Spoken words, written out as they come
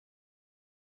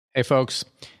Hey, folks.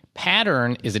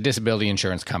 Pattern is a disability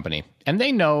insurance company, and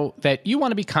they know that you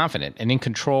want to be confident and in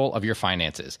control of your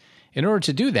finances. In order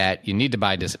to do that, you need to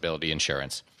buy disability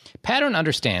insurance. Pattern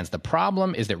understands the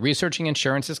problem is that researching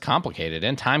insurance is complicated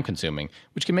and time-consuming,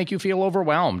 which can make you feel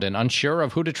overwhelmed and unsure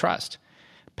of who to trust.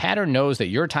 Pattern knows that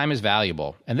your time is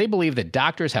valuable, and they believe that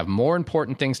doctors have more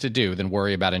important things to do than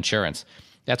worry about insurance.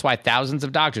 That's why thousands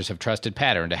of doctors have trusted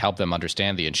Pattern to help them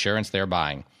understand the insurance they're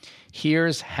buying.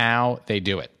 Here's how they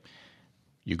do it.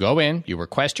 You go in, you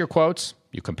request your quotes,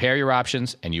 you compare your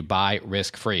options, and you buy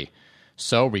risk-free.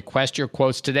 So request your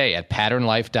quotes today at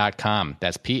patternlife.com.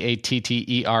 That's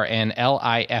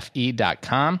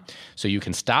patternlife.com. So you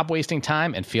can stop wasting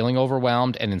time and feeling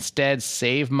overwhelmed and instead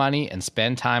save money and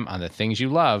spend time on the things you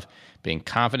love, being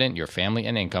confident your family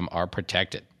and income are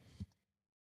protected.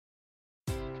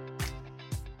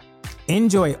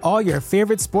 Enjoy all your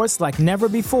favorite sports like never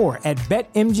before at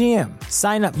BetMGM.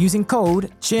 Sign up using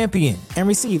code CHAMPION and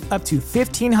receive up to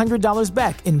 $1,500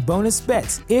 back in bonus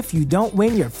bets if you don't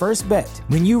win your first bet.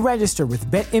 When you register with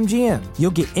BetMGM,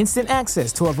 you'll get instant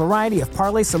access to a variety of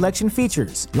parlay selection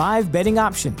features, live betting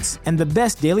options, and the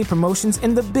best daily promotions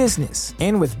in the business.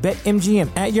 And with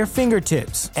BetMGM at your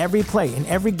fingertips, every play and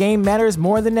every game matters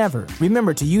more than ever.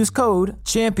 Remember to use code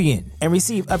CHAMPION and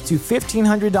receive up to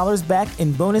 $1,500 back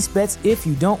in bonus bets if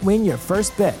you don't win your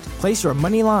first bet. Place your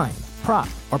money line, prop,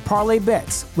 or parlay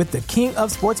bets with the king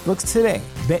of sportsbooks today.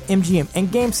 BetMGM and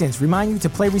GameSense remind you to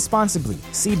play responsibly.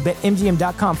 See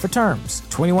BetMGM.com for terms.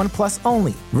 21 plus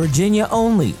only. Virginia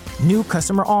only. New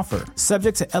customer offer.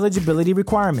 Subject to eligibility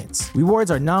requirements. Rewards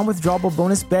are non-withdrawable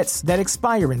bonus bets that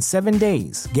expire in 7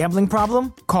 days. Gambling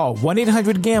problem? Call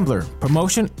 1-800-GAMBLER.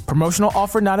 Promotional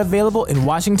offer not available in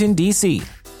Washington, D.C.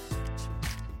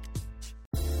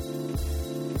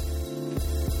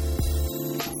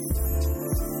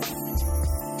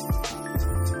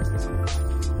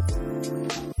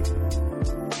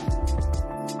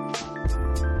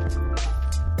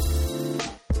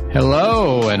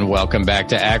 Hello, and welcome back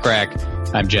to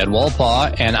ACCRAC. I'm Jed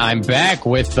Wolpaw, and I'm back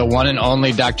with the one and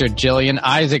only Dr. Jillian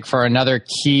Isaac for another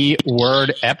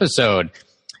keyword episode.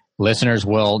 Listeners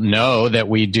will know that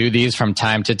we do these from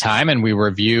time to time, and we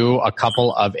review a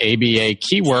couple of ABA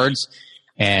keywords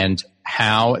and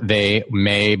how they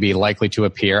may be likely to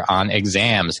appear on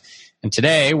exams. And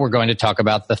today, we're going to talk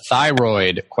about the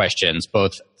thyroid questions.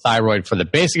 Both thyroid for the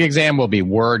basic exam will be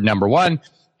word number 1,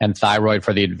 and thyroid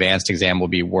for the advanced exam will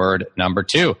be word number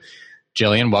 2.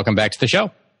 Jillian, welcome back to the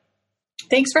show.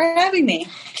 Thanks for having me.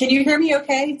 Can you hear me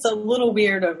okay? It's a little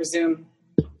weird over Zoom.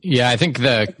 Yeah, I think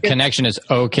the connection is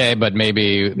okay, but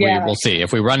maybe we'll see.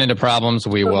 If we run into problems,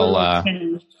 we'll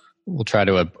try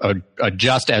to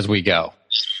adjust as we go.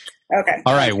 Okay.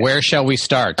 All right, where shall we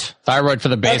start? Thyroid for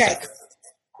the basic. Okay.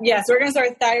 Yeah, so we're going to start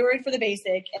with thyroid for the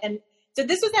basic. And so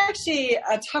this was actually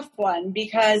a tough one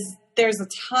because there's a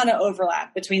ton of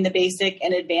overlap between the basic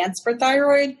and advanced for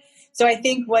thyroid. So I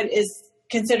think what is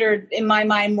considered, in my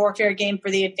mind, more fair game for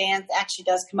the advanced actually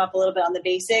does come up a little bit on the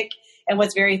basic. And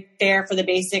what's very fair for the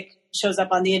basic shows up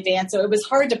on the advanced. So it was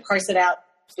hard to parse it out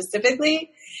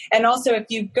specifically. And also, if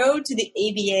you go to the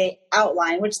ABA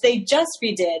outline, which they just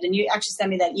redid, and you actually sent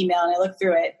me that email and I looked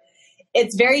through it,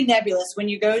 it's very nebulous. When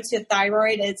you go to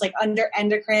thyroid, it's like under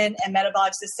endocrine and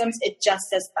metabolic systems, it just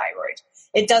says thyroid.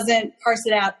 It doesn't parse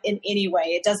it out in any way.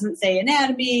 It doesn't say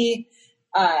anatomy,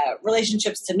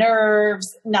 relationships to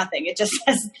nerves, nothing. It just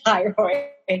says thyroid.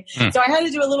 So I had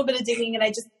to do a little bit of digging, and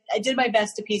I did my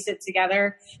best to piece it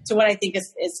together to what I think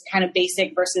is kind of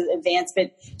basic versus advanced.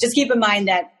 But just keep in mind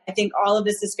that I think all of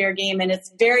this is fair game, and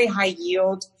it's very high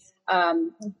yield.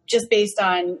 Just based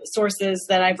on sources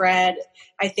that I've read,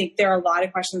 I think there are a lot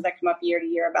of questions that come up year to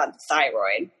year about the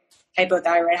thyroid.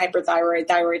 Hypothyroid, hyperthyroid,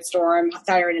 thyroid storm,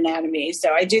 thyroid anatomy.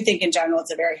 So I do think in general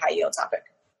it's a very high yield topic.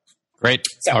 Great.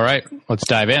 So, all right, let's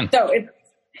dive in. So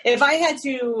if I had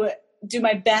to do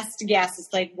my best guess as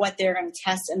like what they're going to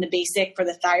test in the basic for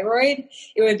the thyroid,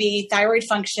 it would be thyroid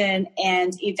function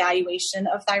and evaluation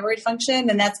of thyroid function.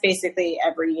 And that's basically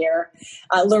every year.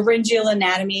 Laryngeal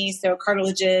anatomy, so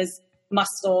cartilages,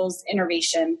 muscles,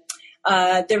 innervation.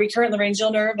 The recurrent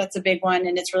laryngeal nerve, that's a big one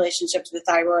in its relationship to the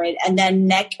thyroid. And then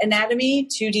neck anatomy,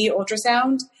 2D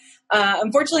ultrasound.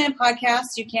 Unfortunately, on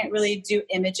podcasts, you can't really do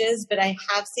images, but I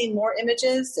have seen more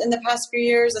images in the past few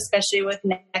years, especially with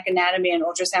neck anatomy and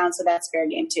ultrasound, so that's fair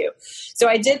game too. So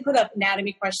I did put up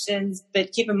anatomy questions,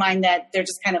 but keep in mind that they're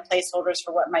just kind of placeholders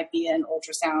for what might be an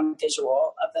ultrasound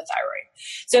visual of the thyroid.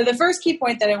 So the first key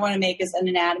point that I want to make is an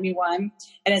anatomy one,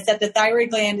 and it's that the thyroid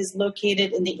gland is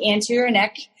located in the anterior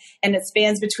neck, and it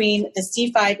spans between the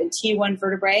C5 and T1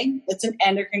 vertebrae. It's an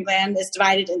endocrine gland. It's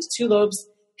divided into two lobes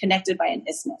connected by an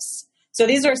isthmus. So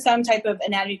these are some type of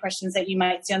anatomy questions that you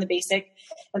might see on the basic.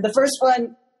 And the first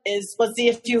one is, let's see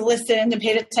if you listened and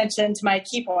paid attention to my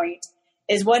key point,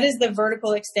 is what is the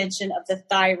vertical extension of the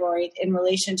thyroid in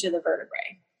relation to the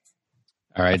vertebrae?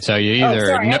 All right, so you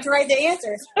either... I have to write the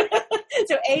answers.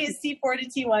 So A is C4 to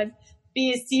T1,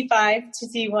 B is C5 to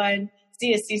T1,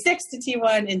 C is C6 to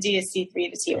T1, and D is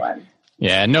C3 to T1.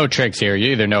 Yeah, no tricks here.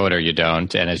 You either know it or you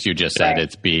don't. And as you just said,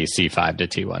 It's B, C5 to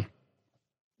T1.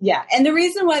 Yeah, and the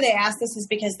reason why they ask this is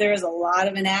because there is a lot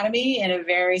of anatomy in a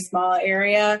very small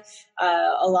area,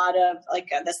 a lot of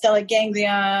the stellate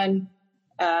ganglion,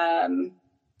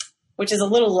 which is a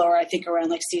little lower, I think around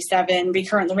like C7,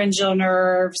 recurrent laryngeal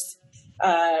nerves,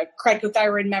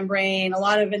 cricothyroid membrane, a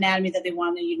lot of anatomy that they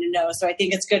wanted you to know. So I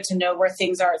think it's good to know where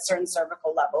things are at certain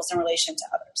cervical levels in relation to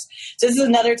others. So this is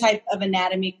another type of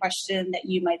anatomy question that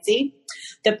you might see.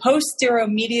 The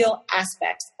posteromedial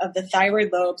aspects of the thyroid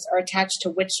lobes are attached to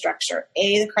which structure?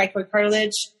 A, the cricoid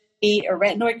cartilage, B,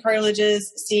 arytenoid cartilages,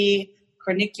 C,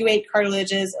 cornicuate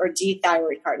cartilages, or D,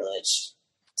 thyroid cartilage.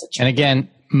 And again,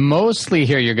 mostly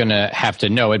here you're going to have to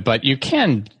know it, but you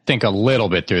can think a little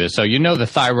bit through this. So you know the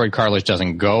thyroid cartilage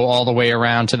doesn't go all the way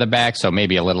around to the back, so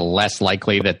maybe a little less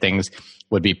likely that things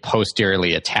would be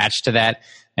posteriorly attached to that.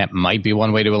 That might be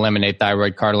one way to eliminate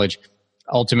thyroid cartilage.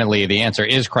 Ultimately, the answer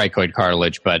is cricoid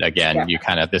cartilage, but again,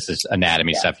 this is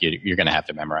anatomy stuff you're going to have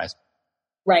to memorize.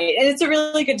 Right, and it's a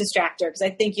really good distractor because I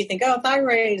think you think,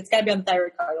 thyroid, it's got to be on the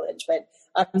thyroid cartilage, but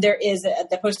there is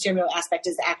the posterior aspect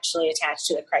is actually attached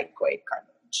to the cricoid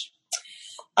cartilage.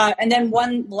 And then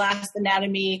one last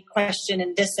anatomy question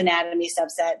in this anatomy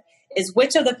subset is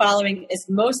which of the following is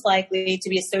most likely to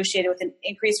be associated with an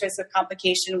increased risk of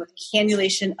complication with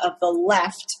cannulation of the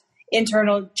left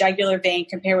internal jugular vein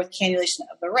compared with cannulation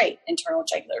of the right internal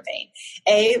jugular vein?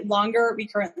 A, longer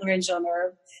recurrent laryngeal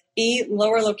nerve. B,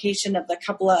 lower location of the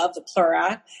cupula of the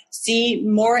pleura. C,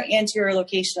 more anterior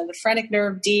location of the phrenic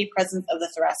nerve. D, presence of the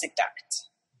thoracic duct.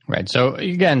 Right. So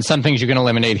again, some things you can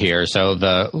eliminate here. So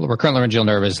the recurrent laryngeal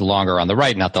nerve is longer on the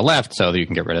right, not the left, so you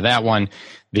can get rid of that one.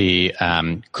 The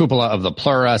cupula of the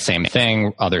pleura, same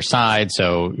thing, other side,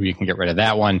 so you can get rid of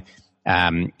that one.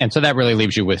 And so that really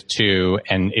leaves you with two.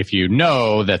 And if you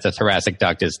know that the thoracic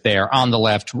duct is there on the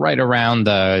left, right around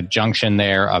the junction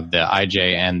there of the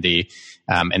IJ and the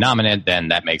innominate, then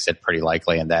that makes it pretty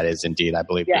likely. And that is indeed, I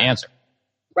believe, the answer.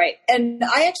 Right. And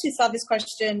I actually saw this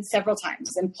question several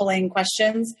times in pulling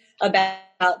questions about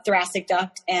thoracic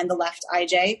duct and the left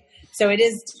IJ. So it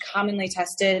is commonly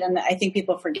tested, and I think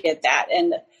people forget that.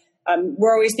 And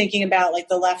we're always thinking about like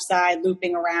the left side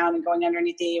looping around and going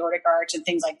underneath the aortic arch and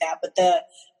things like that. But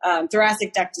the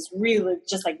thoracic duct is really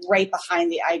just like right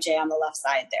behind the IJ on the left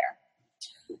side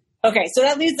there. Okay, so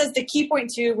that leads us to key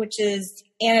point 2, which is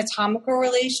anatomical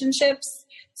relationships.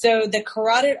 So the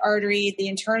carotid artery, the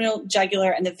internal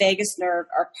jugular, and the vagus nerve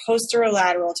are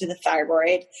posterolateral to the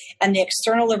thyroid, and the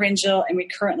external laryngeal and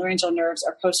recurrent laryngeal nerves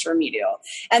are posteromedial.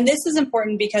 And this is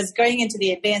important because going into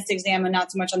the advanced exam, and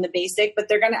not so much on the basic, but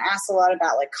they're going to ask a lot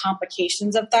about like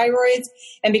complications of thyroids.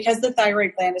 And because the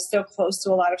thyroid gland is so close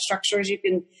to a lot of structures, you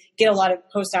can get a lot of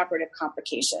postoperative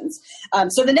complications.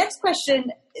 So the next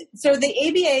question, so the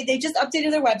ABA, they just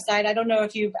updated their website. I don't know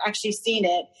if you've actually seen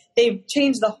it. They've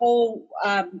changed the whole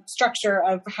structure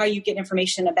of how you get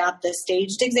information about the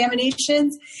staged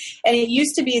examinations. And it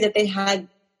used to be that they had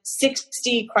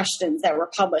 60 questions that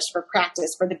were published for practice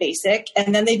for the basic,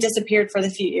 and then they disappeared for the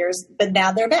few years, but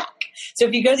now they're back. So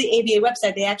if you go to the ABA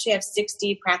website, they actually have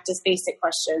 60 practice basic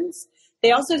questions.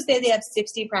 They also say they have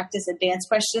 60 practice advanced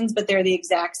questions, but they're the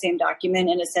exact same document,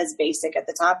 and it says basic at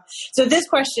the top. So this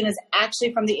question is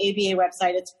actually from the ABA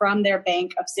website. It's from their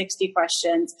bank of 60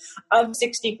 questions. Of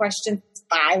 60 questions,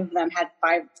 5 of them had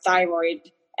 5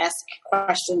 thyroid-esque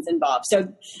questions involved.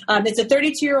 So it's a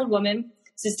 32-year-old woman,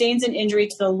 sustains an injury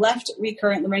to the left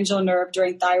recurrent laryngeal nerve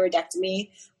during thyroidectomy.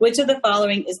 Which of the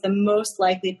following is the most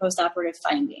likely postoperative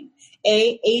finding?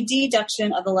 A,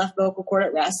 deduction of the left vocal cord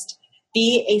at rest.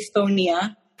 B,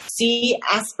 aphonia. C,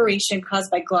 aspiration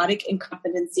caused by glottic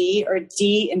incompetency. Or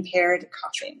D, impaired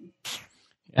coughing.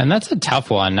 And that's a tough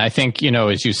one. I think,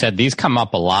 as you said, these come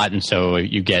up a lot. And so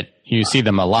you see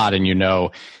them a lot, and you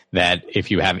know that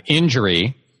if you have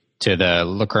injury to the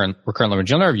recurrent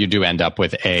laryngeal nerve, you do end up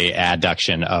with a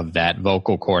adduction of that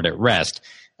vocal cord at rest.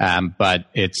 But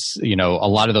it's, a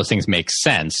lot of those things make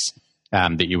sense.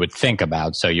 That you would think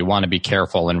about. So you want to be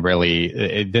careful, and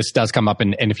really this does come up.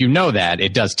 And if you know that,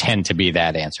 it does tend to be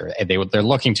that answer. They're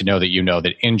looking to know that you know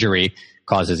that injury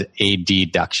causes a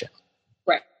deduction.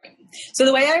 Right. So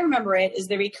the way I remember it is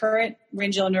the recurrent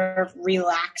laryngeal nerve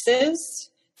relaxes.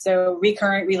 So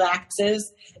recurrent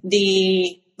relaxes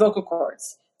the vocal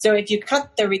cords. So if you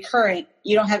cut the recurrent,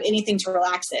 you don't have anything to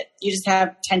relax it. You just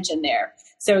have tension there.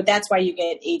 So that's why you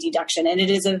get a deduction. And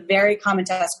it is a very common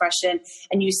test question.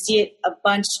 And you see it a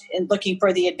bunch in looking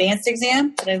for the advanced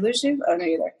exam. Did I lose you? Oh, no,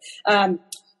 you're there.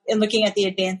 In looking at the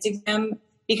advanced exam,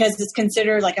 because it's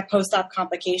considered like a post-op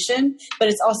complication, but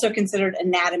it's also considered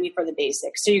anatomy for the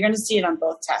basic. So you're going to see it on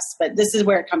both tests, but this is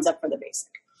where it comes up for the basic.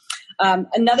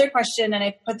 Another question, and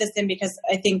I put this in because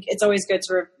I think it's always good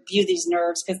to review these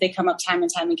nerves because they come up time and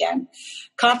time again.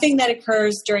 Coughing that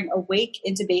occurs during awake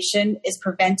intubation is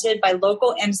prevented by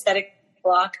local anesthetic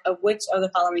block of which of the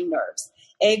following nerves?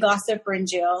 A,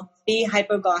 glossopharyngeal, B,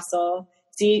 hypoglossal,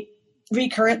 C,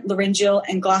 recurrent laryngeal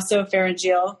and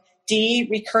glossopharyngeal, D,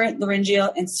 recurrent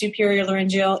laryngeal and superior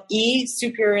laryngeal, E,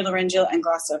 superior laryngeal and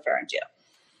glossopharyngeal.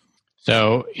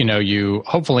 So, you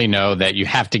hopefully know that you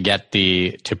have to get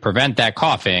to prevent that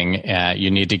coughing, you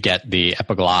need to get the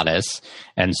epiglottis.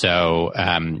 And so,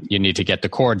 you need to get the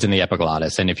cords in the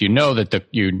epiglottis. And if you know that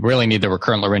you really need the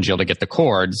recurrent laryngeal to get the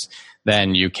cords,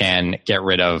 then you can get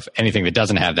rid of anything that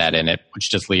doesn't have that in it, which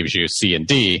just leaves you C and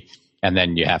D. And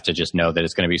then you have to just know that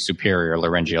it's going to be superior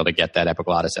laryngeal to get that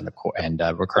epiglottis and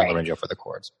recurrent laryngeal for the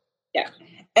cords. Yeah.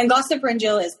 And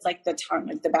glossopharyngeal is like the tongue,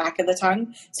 like the back of the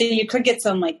tongue. So you could get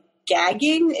some like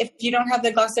gagging if you don't have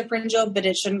the glossopharyngeal, but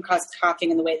it shouldn't cause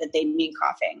coughing in the way that they mean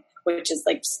coughing, which is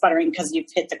like sputtering because you've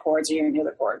hit the cords or you're near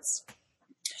the cords.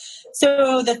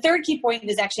 So the third key point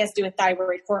is actually has to do with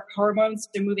thyroid hormones.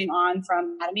 So moving on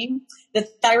from anatomy, the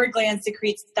thyroid gland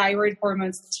secretes thyroid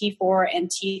hormones T4 and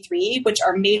T3, which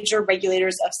are major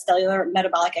regulators of cellular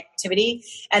metabolic activity,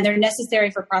 and they're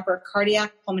necessary for proper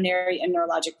cardiac, pulmonary, and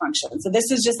neurologic function. So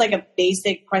this is just like a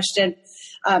basic question.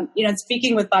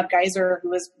 Speaking with Bob Geiser, who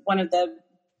was one of the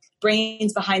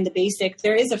brains behind the basic,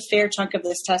 there is a fair chunk of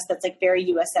this test that's like very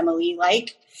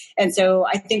USMLE-like. And so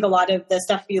I think a lot of the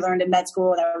stuff we learned in med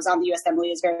school that was on the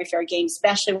USMLE is very fair game,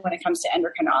 especially when it comes to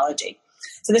endocrinology.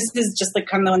 So this is just like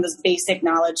kind of one of those basic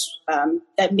knowledge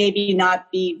that maybe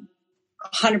not be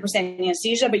 100%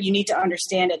 anesthesia, but you need to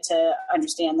understand it to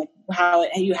understand like how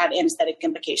you have anesthetic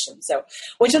implications. So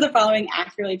which of the following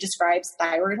accurately describes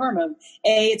thyroid hormone?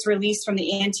 A, it's released from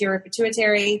the anterior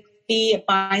pituitary. B, it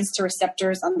binds to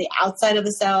receptors on the outside of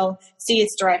the cell. C,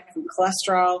 it's derived from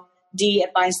cholesterol. D,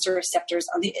 it binds to receptors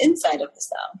on the inside of the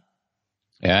cell.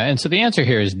 Yeah, and so the answer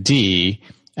here is D.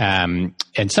 And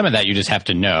some of that you just have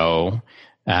to know.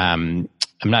 I'm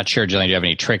not sure, Jillian, do you have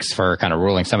any tricks for kind of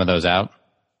ruling some of those out?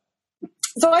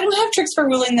 So I don't have tricks for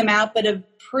ruling them out, but a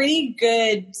pretty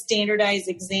good standardized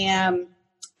exam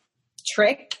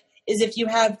trick is if you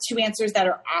have two answers that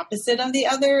are opposite of the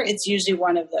other, it's usually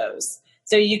one of those.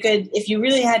 So you could, if you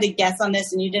really had to guess on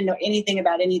this and you didn't know anything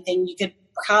about anything, you could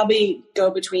probably go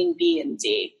between B and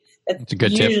D. That's a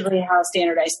good usually tip. How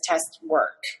standardized tests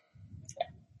work.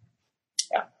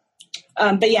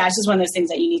 Yeah. But yeah, it's just one of those things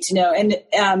that you need to know. And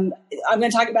I'm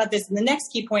going to talk about this in the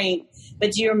next key point,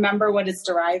 but do you remember what it's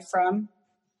derived from?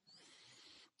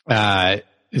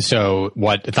 So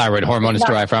what the thyroid hormone is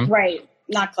derived from? Right.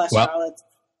 Not cholesterol.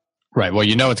 Right. Well,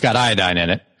 it's got iodine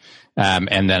in it.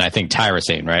 And then I think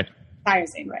tyrosine, right?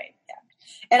 Tyrosine, right. Yeah.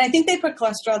 And I think they put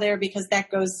cholesterol there because that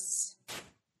goes,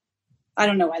 I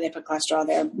don't know why they put cholesterol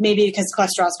there. Maybe because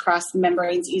cholesterol's cross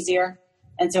membranes easier.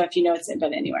 And so if you know it's in,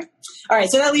 but anyway. All right.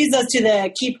 So that leads us to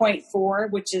the key point 4,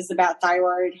 which is about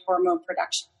thyroid hormone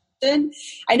production.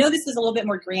 I know this is a little bit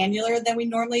more granular than we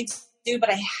normally do, but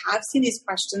I have seen these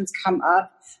questions come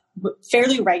up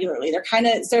fairly regularly. They're kind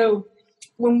of, so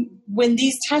when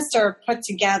these tests are put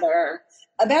together,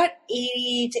 about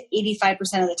 80 to 85%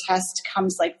 of the test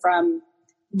comes like from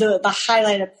the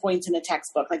highlighted points in the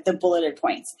textbook, like the bulleted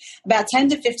points. About 10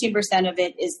 to 15% of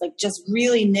it is like just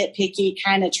really nitpicky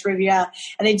kind of trivia.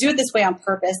 And they do it this way on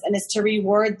purpose. And it's to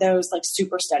reward those like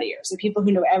super studiers, the people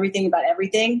who know everything about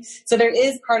everything. So there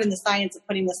is part in the science of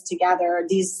putting this together,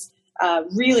 these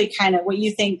really kind of what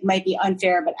you think might be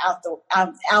unfair, but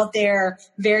out there,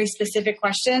 very specific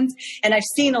questions. And I've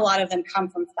seen a lot of them come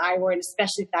from thyroid,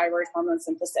 especially thyroid hormone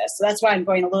synthesis. So that's why I'm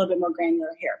going a little bit more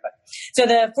granular here. But so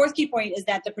the fourth key point is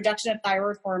that the production of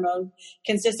thyroid hormone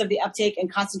consists of the uptake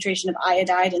and concentration of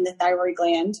iodide in the thyroid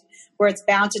gland, where it's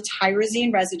bound to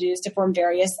tyrosine residues to form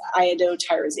various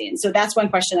iodotyrosinase. So that's one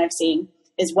question I've seen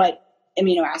is what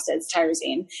amino acids,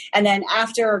 tyrosine. And then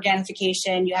after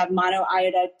organification, you have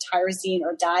monoiodotyrosine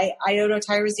or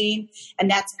diiodotyrosine,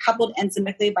 and that's coupled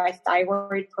enzymically by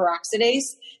thyroid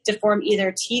peroxidase to form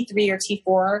either T3 or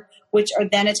T4, which are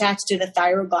then attached to the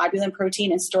thyroglobulin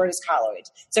protein and stored as colloid.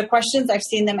 So questions I've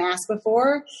seen them ask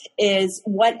before is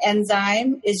what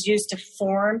enzyme is used to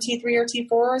form T3 or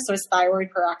T4? So it's thyroid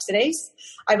peroxidase.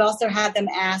 I've also had them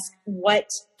ask what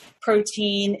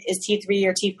protein is T3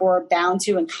 or T4 bound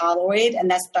to in colloid, and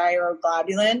that's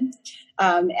thyroglobulin.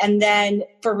 And then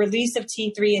for release of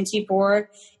T3 and T4,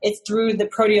 it's through the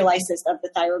proteolysis of the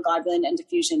thyroglobulin and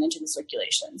diffusion into the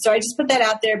circulation. So I just put that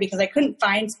out there because I couldn't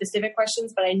find specific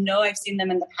questions, but I know I've seen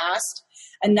them in the past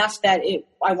enough that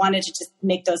I wanted to just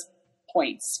make those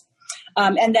points.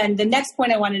 And then the next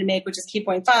point I wanted to make, which is key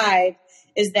point 5,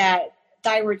 is that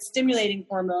thyroid stimulating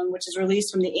hormone, which is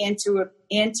released from the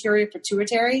anterior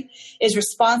pituitary, is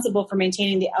responsible for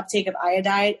maintaining the uptake of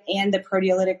iodine and the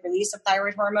proteolytic release of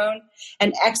thyroid hormone.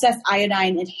 And excess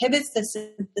iodine inhibits the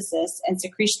synthesis and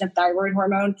secretion of thyroid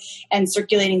hormone, and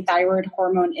circulating thyroid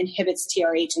hormone inhibits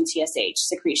TRH and TSH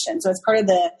secretion. So it's part of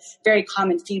the very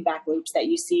common feedback loops that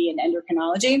you see in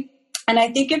endocrinology. And I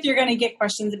think if you're going to get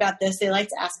questions about this, they like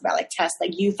to ask about like tests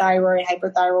like euthyroid,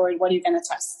 hyperthyroid, what are you going to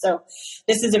test? So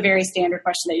this is a very standard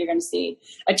question that you're going to see.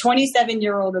 A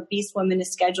 27-year-old obese woman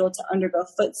is scheduled to undergo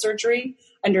foot surgery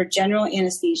under general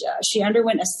anesthesia. She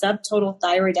underwent a subtotal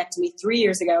thyroidectomy 3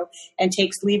 years ago and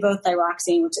takes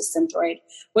levothyroxine, which is Synthroid.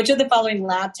 Which of the following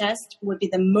lab tests would be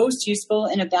the most useful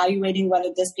in evaluating whether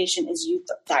this patient is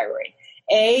euthyroid?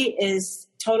 A is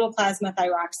total plasma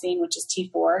thyroxine, which is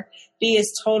T4. B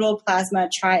is total plasma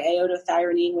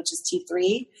triiodothyronine, which is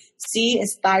T3. C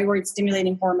is thyroid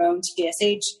stimulating hormone,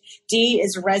 TSH. D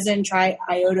is resin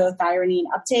triiodothyronine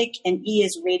uptake. And E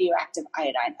is radioactive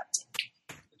iodine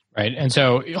uptake. Right. And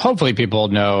so hopefully people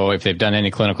know, if they've done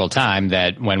any clinical time,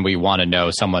 that when we want to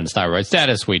know someone's thyroid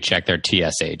status, we check their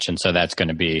TSH. And so that's going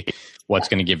to be what's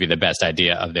going to give you the best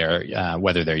idea of their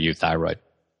whether they're euthyroid.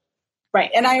 Right.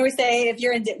 And I always say,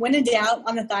 when in doubt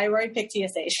on the thyroid, pick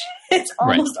TSH. It's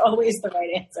almost always the right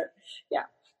answer.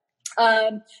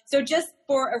 Yeah. So just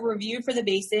for a review for the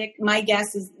basic, my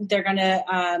guess is they're going to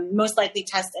most likely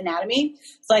test anatomy.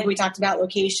 So like we talked about,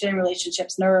 location,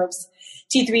 relationships, nerves,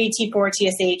 T3, T4,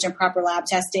 TSH, and proper lab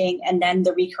testing, and then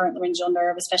the recurrent laryngeal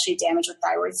nerve, especially damage with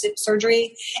thyroid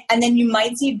surgery. And then you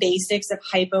might see basics of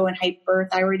hypo and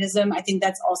hyperthyroidism. I think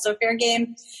that's also fair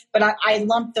game, but I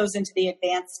lumped those into the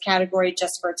advanced category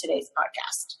just for today's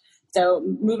podcast. So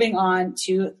moving on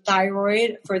to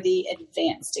thyroid for the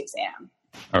advanced exam.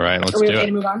 All right, let's do it. Are we okay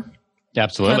to move on?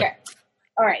 Absolutely. Okay.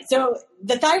 All right. So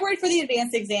the thyroid for the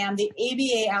advanced exam, the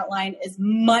ABA outline is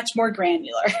much more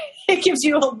granular. It gives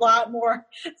you a lot more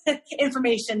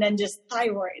information than just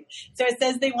thyroid. So it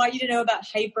says they want you to know about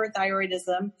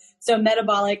hyperthyroidism, so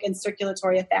metabolic and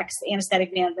circulatory effects,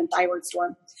 anesthetic management, thyroid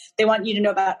storm. They want you to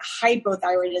know about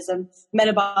hypothyroidism,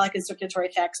 metabolic and circulatory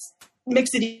effects,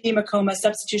 mixed edema, coma,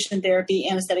 substitution therapy,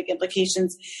 anesthetic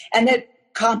implications, and that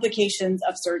complications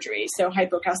of surgery. So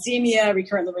hypocalcemia,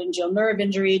 recurrent laryngeal nerve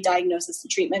injury, diagnosis and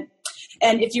treatment.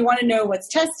 And if you want to know what's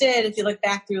tested, if you look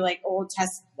back through like old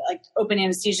tests, like open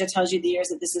anesthesia tells you the years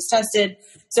that this is tested.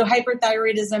 So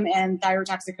hyperthyroidism and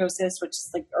thyrotoxicosis, which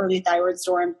is like early thyroid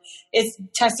storm, is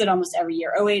tested almost every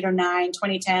year. 08, 09,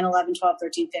 2010, 11, 12,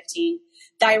 13, 15.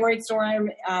 Thyroid storm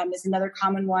is another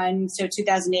common one. So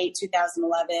 2008,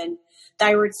 2011.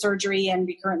 Thyroid surgery and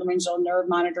recurrent laryngeal nerve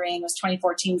monitoring was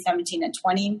 2014, 17, and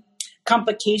 20.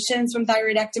 Complications from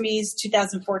thyroidectomies,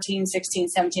 2014, 16,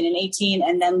 17, and 18.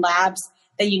 And then labs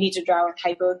that you need to draw with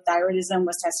hypothyroidism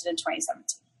was tested in 2017.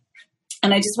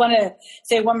 And I just want to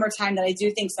say one more time that I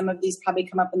do think some of these probably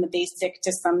come up in the basic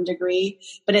to some degree,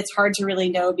 but it's hard to really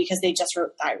know because they just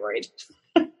wrote thyroid.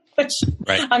 Which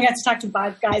right. I'm going to have to talk to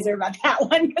Bob Geiser about that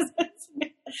one. Because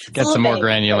get some more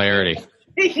granularity.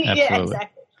 Yeah,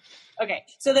 exactly. Okay,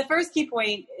 so the first key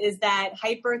point is that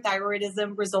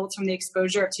hyperthyroidism results from the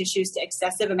exposure of tissues to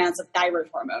excessive amounts of thyroid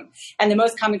hormone. And the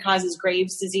most common cause is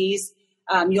Graves' disease.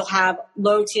 You'll have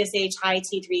low TSH, high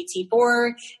T3,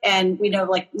 T4. And we know,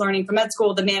 like learning from med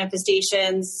school, the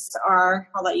manifestations are,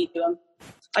 I'll let you do them.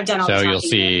 I've done all the talking. So you'll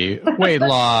see weight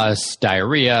loss,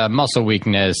 diarrhea, muscle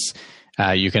weakness.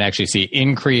 You can actually see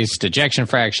increased ejection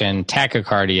fraction,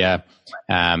 tachycardia.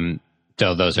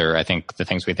 So those are, I think, the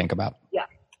things we think about. Yeah.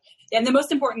 And the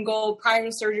most important goal prior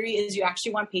to surgery is you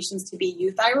actually want patients to be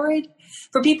euthyroid.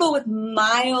 For people with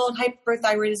mild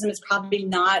hyperthyroidism, it's probably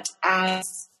not as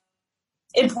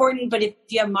important, but if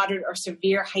you have moderate or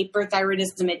severe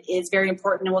hyperthyroidism, it is very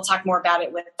important. And we'll talk more about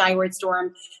it with thyroid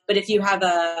storm. But if you have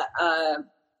a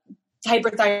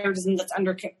hyperthyroidism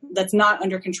that's not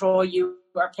under control, you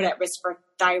are put at risk for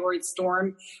thyroid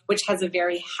storm, which has a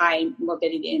very high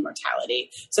morbidity and mortality.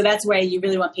 So that's why you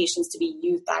really want patients to be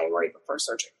euthyroid before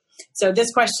surgery. So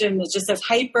this question is just says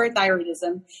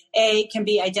hyperthyroidism, A, can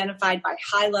be identified by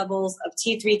high levels of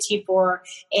T3, T4,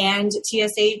 and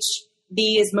TSH.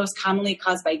 B is most commonly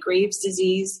caused by Graves'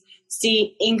 disease.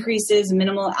 C, increases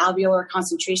minimal alveolar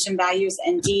concentration values,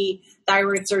 and D,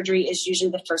 thyroid surgery is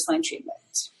usually the first-line treatment.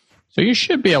 So you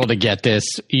should be able to get this.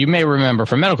 You may remember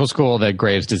from medical school that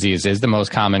Graves' disease is the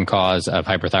most common cause of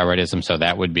hyperthyroidism, so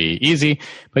that would be easy.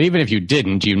 But even if you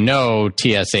didn't, you know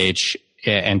TSH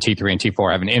and T3 and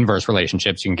T4 have an inverse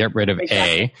relationship, so you can get rid of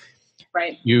A.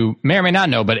 Right. You may or may not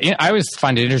know, but I always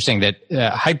find it interesting that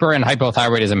hyper and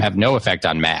hypothyroidism have no effect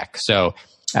on MAC. So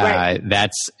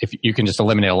that's, if you can just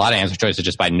eliminate a lot of answer choices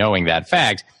just by knowing that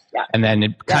fact. Yeah. And then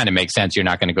it kind of makes sense. You're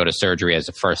not going to go to surgery as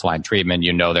a first line treatment.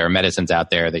 You know, there are medicines out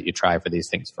there that you try for these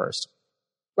things first.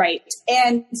 Right.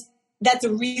 And that's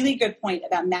a really good point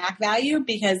about MAC value,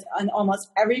 because on almost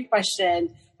every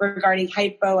question regarding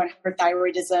hypo and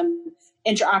hyperthyroidism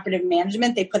intraoperative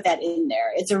management, they put that in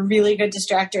there. It's a really good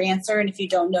distractor answer. And if you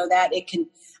don't know that,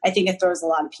 I think it throws a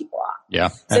lot of people off. Yeah.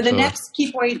 So absolutely. The next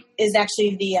key point is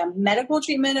actually the medical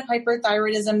treatment of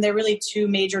hyperthyroidism. There are really two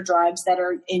major drugs that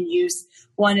are in use.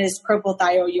 One is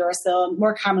propylthiouracil,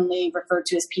 more commonly referred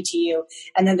to as PTU,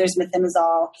 and then there's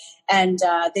methimazole. And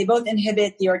they both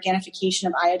inhibit the organification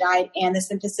of iodide and the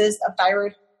synthesis of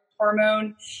thyroid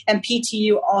hormone. And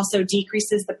PTU also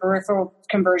decreases the peripheral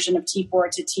conversion of T4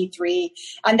 to T3.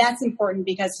 And that's important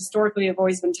because historically we've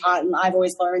always been taught, and I've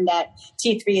always learned, that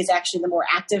T3 is actually the more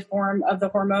active form of the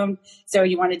hormone. So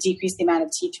you want to decrease the amount of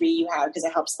T3 you have because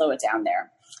it helps slow it down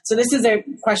there. So this is a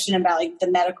question about like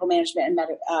the medical management and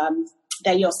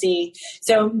that you'll see.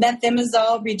 So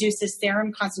methimazole reduces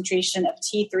serum concentration of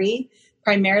T3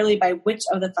 primarily by which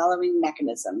of the following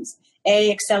mechanisms?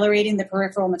 A, accelerating the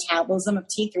peripheral metabolism of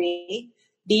T3.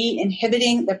 B,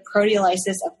 inhibiting the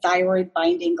proteolysis of thyroid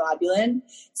binding globulin.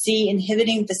 C,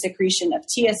 inhibiting the secretion of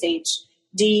TSH.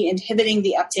 D, inhibiting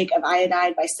the uptake of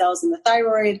iodide by cells in the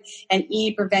thyroid. And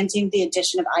E, preventing the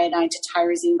addition of iodine to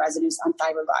tyrosine residues on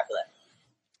thyroid globulin.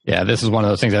 Yeah, this is one of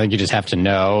those things I think you just have to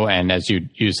know. And as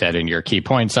you said in your key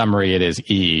point summary, it is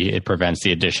E. It prevents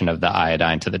the addition of the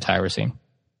iodine to the tyrosine.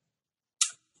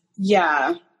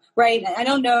 Yeah, right. I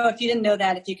don't know if you didn't know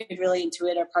that, if you could really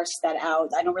intuit or parse that out.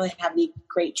 I don't really have any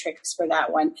great tricks for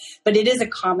that one. But it is a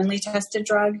commonly tested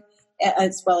drug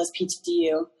as well as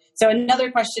PTU. So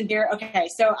another question here. Okay,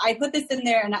 so I put this in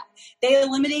there and they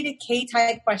eliminated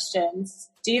K-type questions.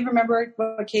 Do you remember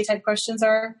what K-type questions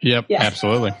are? Yep, yeah.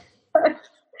 Absolutely.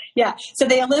 Yeah, so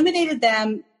they eliminated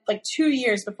them like 2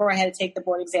 years before I had to take the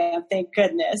board exam, thank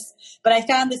goodness. But I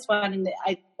found this one and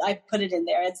I put it in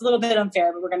there. It's a little bit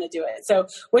unfair, but we're going to do it. So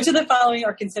which of the following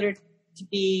are considered to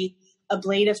be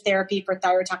ablative therapy for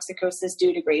thyrotoxicosis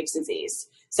due to Graves' disease?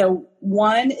 So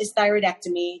 1 is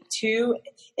thyroidectomy, 2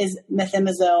 is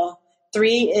methimazole,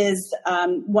 3 is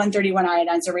 131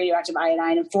 iodine, so radioactive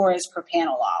iodine, and 4 is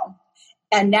propranolol.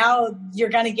 And now you're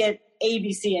going to get A,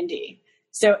 B, C, and D.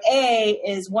 So A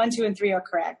is 1, 2, and 3 are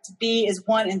correct. B is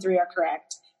 1 and 3 are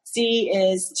correct. C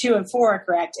is 2 and 4 are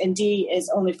correct. And D is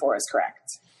only 4 is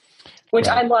correct, which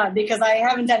I love because I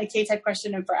haven't done a K-type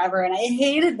question in forever and I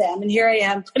hated them. And here I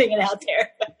am putting it out there.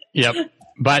 Yep.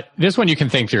 But this one you can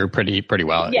think through pretty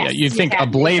well. Yes, you think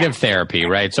ablative therapy,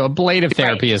 right? So ablative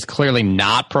therapy is clearly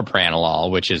not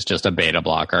propranolol, which is just a beta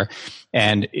blocker.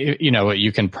 And,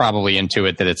 you can probably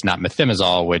intuit that it's not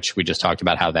methimazole, which we just talked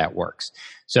about how that works.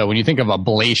 So when you think of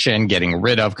ablation, getting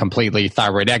rid of completely,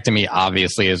 thyroidectomy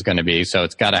obviously is going to be, so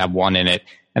it's got to have 1 in it.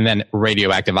 And then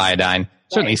radioactive iodine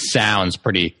certainly sounds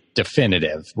pretty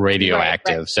definitive,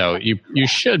 radioactive. Right. So you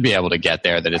should be able to get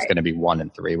there that it's going to be 1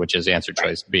 and 3, which is answer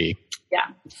choice B. Yeah.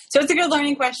 So it's a good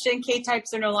learning question.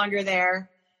 K-types are no longer there.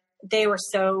 They were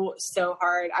so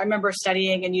hard. I remember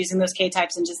studying and using those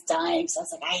K-types and just dying. So I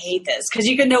was like, I hate this. Because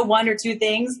you could know 1 or 2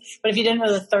 things, but if you didn't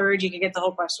know the third, you could get the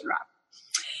whole question wrong.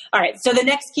 All right. So the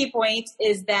next key point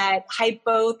is that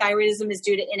hypothyroidism is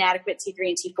due to inadequate T3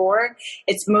 and T4.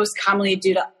 It's most commonly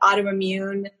due to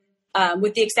autoimmune,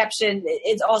 with the exception,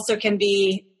 it also can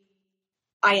be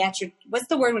what's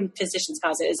the word when physicians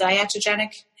cause it? Is it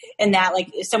iatrogenic? In that,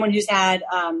 like someone who's had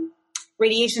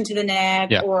radiation to the neck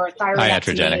or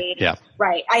thyroidectomy. Yeah.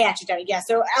 Right. Iatrogenic. Yeah.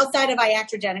 So outside of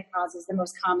iatrogenic causes, the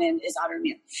most common is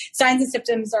autoimmune. Signs and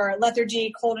symptoms are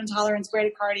lethargy, cold intolerance,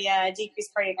 bradycardia,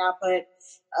 decreased cardiac output.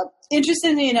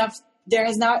 Interestingly enough, there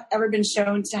has not ever been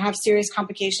shown to have serious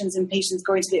complications in patients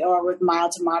going to the OR with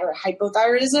mild to moderate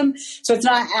hypothyroidism. So it's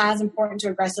not as important to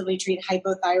aggressively treat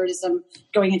hypothyroidism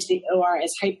going into the OR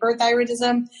as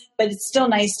hyperthyroidism, but it's still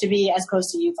nice to be as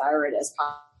close to euthyroid as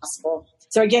possible.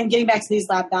 So again, getting back to these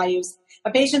lab values,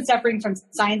 a patient suffering from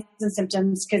signs and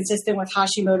symptoms consistent with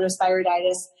Hashimoto's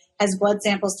thyroiditis has blood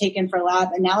samples taken for lab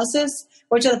analysis.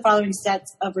 Which of the following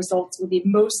sets of results would be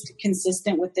most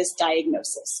consistent with this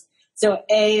diagnosis? So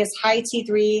A is high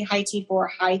T3, high T4,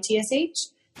 high TSH.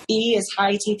 B is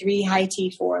high T3, high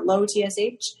T4, low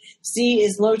TSH. C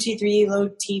is low T3, low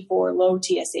T4, low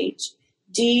TSH.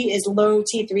 D is low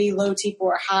T3, low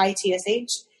T4, high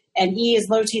TSH. And E is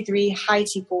low T3, high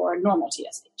T4, normal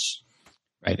TSH.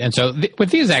 Right. And so with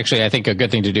these, actually, I think a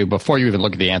good thing to do before you even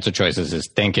look at the answer choices is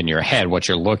think in your head what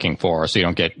you're looking for so you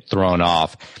don't get thrown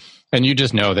off. And you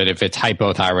just know that if it's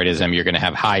hypothyroidism, you're going to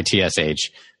have high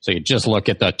TSH. So you just look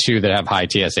at the two that have high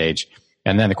TSH.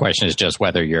 And then the question is just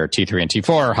whether your T3 and T4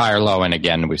 are high or low. And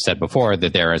again, we've said before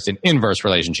that there is an inverse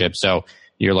relationship. So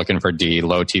you're looking for D,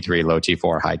 low T3, low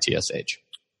T4, high TSH.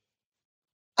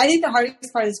 I think the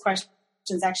hardest part of this question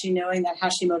is actually knowing that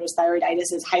Hashimoto's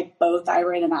thyroiditis is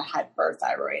hypothyroid and not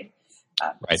hyperthyroid.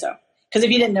 Right. So, because if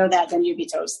you didn't know that, then you'd be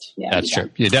toast. Yeah, that's true.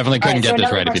 You definitely couldn't get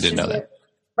this right if you didn't know that.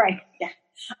 Right. Yeah.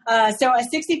 So a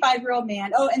 65-year-old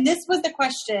man. Oh, and this was the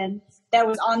question that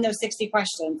was on those 60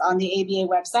 questions on the ABA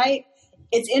website.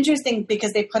 It's interesting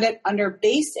because they put it under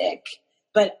basic,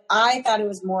 but I thought it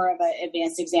was more of an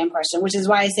advanced exam question, which is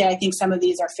why I say I think some of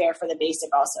these are fair for the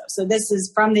basic also. So this is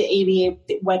from the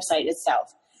ABA website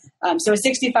itself. So a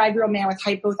 65-year-old man with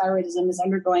hypothyroidism is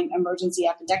undergoing emergency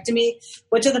appendectomy.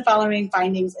 Which of the following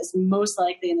findings is most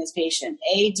likely in this patient?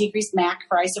 A, decreased MAC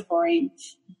for isoflurane.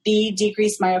 B,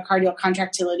 decreased myocardial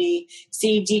contractility.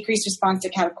 C, decreased response to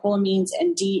catecholamines.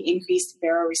 And D, increased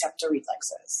baroreceptor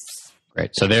reflexes.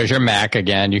 Great. So there's your MAC.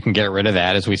 Again, you can get rid of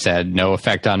that. As we said, no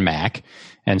effect on MAC.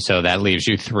 And so that leaves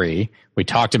you 3. We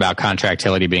talked about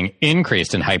contractility being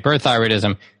increased in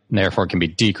hyperthyroidism, and therefore can be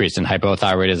decreased in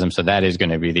hypothyroidism. So that is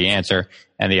going to be the answer.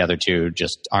 And the other 2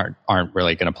 just aren't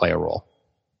really going to play a role.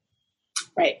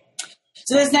 Right.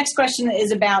 So this next question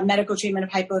is about medical treatment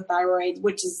of hypothyroid,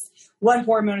 which is what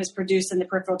hormone is produced in the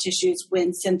peripheral tissues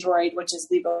when Synthroid, which is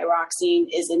levothyroxine,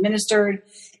 is administered.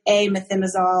 A,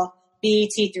 methimazole. B,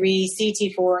 T3, C,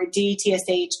 T4, D,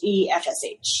 TSH, E,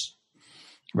 FSH.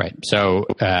 Right. So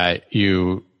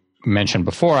you mentioned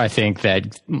before, I think,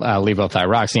 that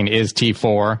levothyroxine is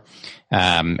T4,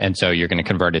 and so you're going to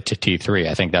convert it to T3.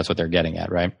 I think that's what they're getting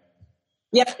at, right?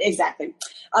 Yep, exactly.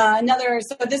 I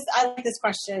like this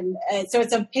question. So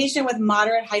it's a patient with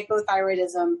moderate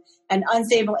hypothyroidism and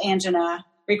unstable angina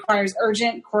requires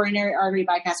urgent coronary artery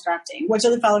bypass grafting. Which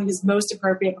of the following is most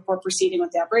appropriate before proceeding with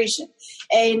the operation?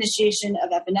 A, initiation of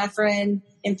epinephrine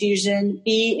infusion.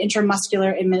 B,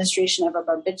 intramuscular administration of a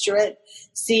barbiturate.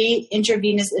 C,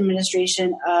 intravenous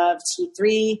administration of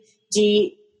T3.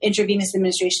 D, intravenous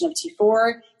administration of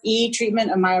T4. E,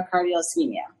 treatment of myocardial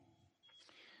ischemia.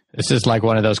 This is like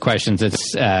one of those questions.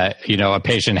 It's, a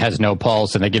patient has no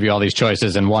pulse and they give you all these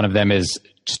choices and one of them is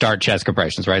start chest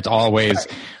compressions, right? It's always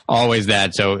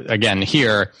that. So again,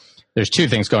 here, there's 2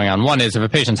 things going on. One is if a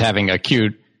patient's having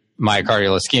acute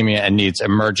myocardial ischemia and needs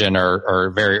emergent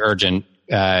or very urgent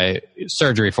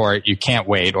surgery for it, you can't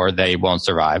wait or they won't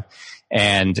survive.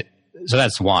 And so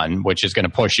that's one, which is going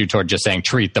to push you toward just saying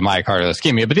treat the myocardial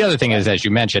ischemia. But the other thing is, as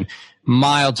you mentioned,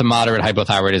 mild to moderate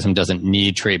hypothyroidism doesn't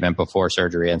need treatment before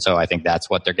surgery. And so I think that's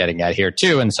what they're getting at here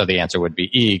too. And so the answer would be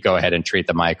E, go ahead and treat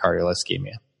the myocardial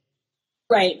ischemia.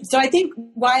 Right. So I think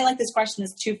why I like this question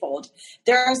is twofold.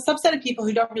 There are a subset of people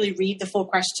who don't really read the full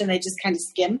question. They just kind of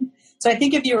skim. So I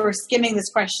think if you were skimming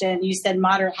this question, you said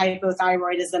moderate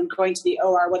hypothyroidism, going to the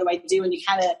OR, what do I do? And you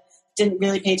kind of didn't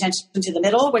really pay attention to the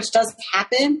middle, which does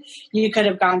happen. You could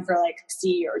have gone for like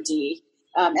C or D.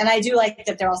 And I do like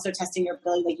that they're also testing your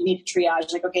ability. Like you need to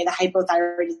triage, like, okay, the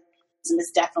hypothyroidism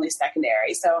is definitely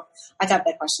secondary. So I thought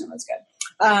that question was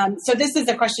good. So this is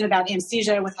a question about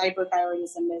anesthesia with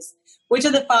hypothyroidism is, which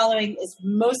of the following is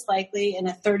most likely in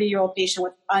a 30-year-old patient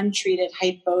with untreated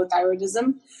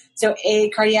hypothyroidism? So A,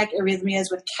 cardiac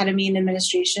arrhythmias with ketamine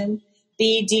administration.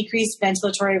 B, decreased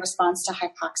ventilatory response to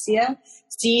hypoxia.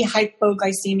 C,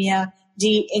 hypoglycemia.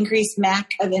 D, increased MAC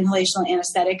of inhalational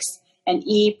anesthetics. And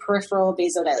E, peripheral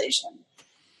vasodilation.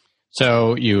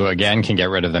 So you, again, can get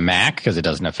rid of the MAC because it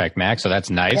doesn't affect MAC. So that's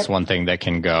nice. Yep. One thing that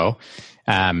can go.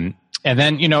 And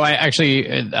then,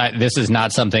 this is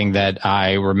not something that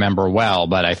I remember well,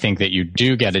 but I think that you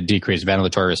do get a decreased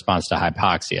ventilatory response to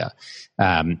hypoxia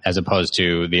as opposed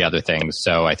to the other things.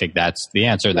 So I think that's the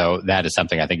answer, though. That is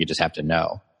something I think you just have to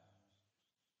know.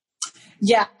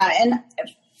 Yeah. And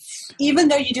even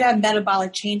though you do have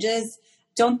metabolic changes,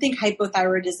 don't think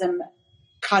hypothyroidism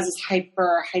causes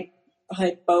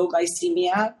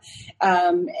hypoglycemia.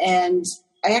 And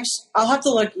I'll have to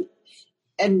look,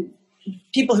 and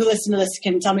people who listen to this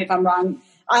can tell me if I'm wrong.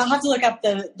 I'll have to look up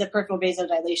the peripheral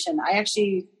vasodilation. I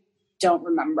actually don't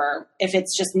remember if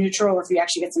it's just neutral or if you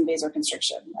actually get some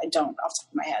vasoconstriction. I don't off the top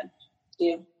of my head. Do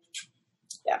you?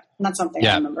 Yeah, not something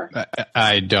I remember.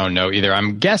 I don't know either.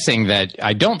 I'm guessing that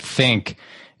I don't think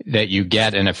that you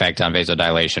get an effect on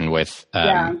vasodilation with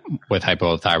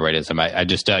hypothyroidism. I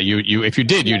just you if you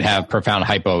did, you'd have profound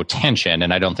hypotension,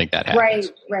 and I don't think that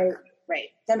happens. Right.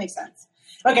 That makes sense.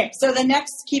 Okay, so the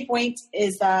next key point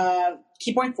is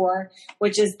key point 4,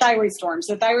 which is thyroid storm.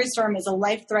 So thyroid storm is a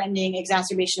life-threatening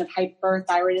exacerbation of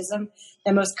hyperthyroidism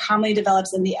that most commonly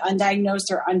develops in the undiagnosed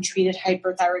or untreated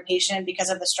hyperthyroid patient because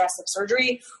of the stress of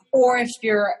surgery, or if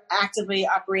you're actively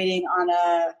operating on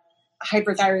a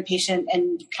hyperthyroid patient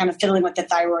and kind of fiddling with the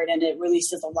thyroid and it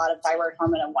releases a lot of thyroid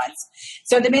hormone at once.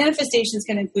 So the manifestations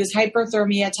can include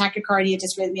hyperthermia, tachycardia,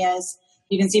 dysrhythmias.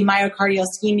 You can see myocardial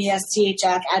ischemia,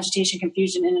 CHF, agitation,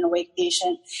 confusion in an awake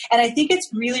patient. And I think it's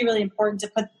really, really important to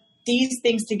put these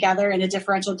things together in a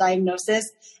differential diagnosis.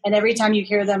 And every time you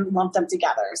hear them, lump them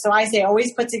together. So I say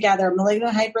always put together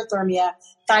malignant hyperthermia,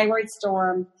 thyroid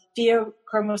storm,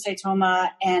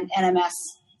 pheochromocytoma, and NMS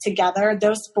together,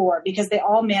 those 4, because they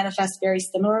all manifest very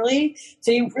similarly. So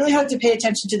you really have to pay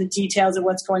attention to the details of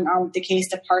what's going on with the case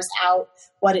to parse out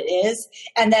what it is.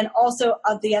 And then also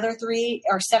of the other 3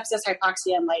 are sepsis,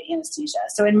 hypoxia, and light anesthesia.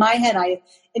 So in my head,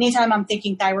 anytime I'm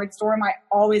thinking thyroid storm, I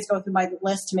always go through my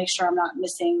list to make sure I'm not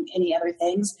missing any other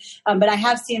things. But I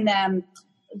have seen them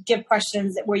give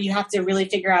questions where you have to really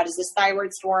figure out, is this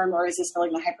thyroid storm or is this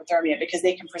malignant hyperthermia? Because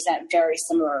they can present very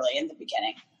similarly in the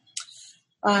beginning.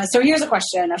 So here's a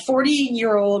question. A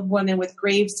 40-year-old woman with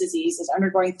Graves' disease is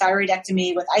undergoing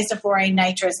thyroidectomy with isoflurane,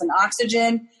 nitrous, and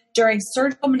oxygen. During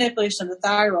surgical manipulation of the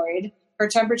thyroid, her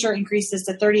temperature increases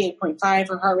to 38.5,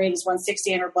 her heart rate is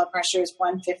 160, and her blood pressure is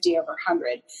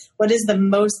 150/100. What is the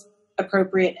most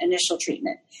appropriate initial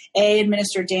treatment? A,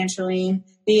 administer dantrolene.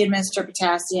 B, administer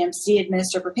potassium. C,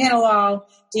 administer propranolol.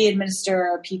 D,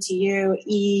 administer PTU.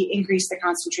 E, increase the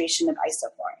concentration of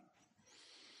isoflurane.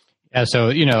 Yeah, so,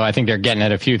 I think they're getting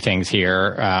at a few things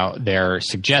here. They're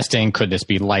suggesting, could this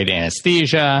be light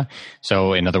anesthesia?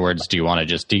 So, in other words, do you want to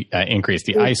just increase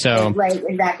the ISO? Right,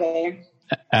 exactly.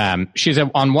 She's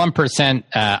on 1%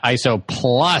 ISO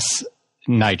plus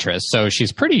nitrous, so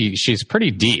she's pretty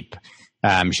deep.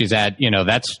 She's at,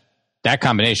 that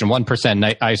combination,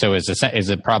 1% ISO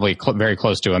is probably very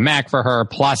close to a MAC for her,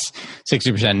 plus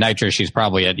 60% nitrous, she's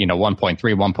probably at, 1.3,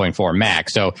 1.4 MAC.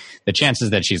 So the chances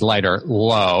that she's light are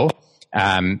low.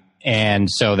 And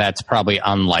so that's probably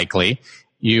unlikely.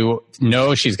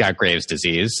 She's got Graves'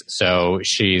 disease, so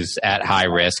she's at high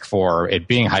risk for it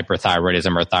being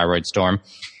hyperthyroidism or thyroid storm.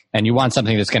 And you want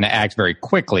something that's going to act very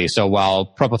quickly. So while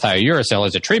propylthiouracil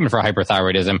is a treatment for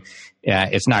hyperthyroidism,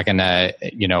 it's not going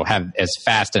to, have as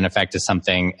fast an effect as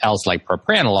something else like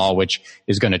propranolol, which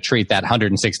is going to treat that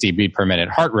 160 beat per minute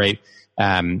heart rate,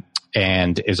 and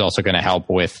is also going to help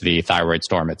with the thyroid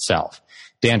storm itself.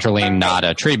 Dantrolene, not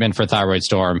a treatment for thyroid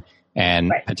storm,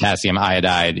 and potassium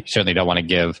iodide, you certainly don't want to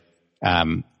give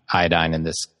iodine in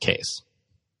this case.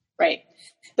 Right.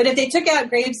 But if they took out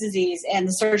Graves' disease and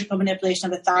the surgical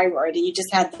manipulation of the thyroid, and you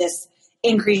just had this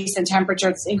increase in temperature,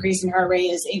 this increase in heart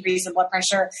rate, this increase in blood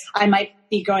pressure, I might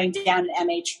be going down an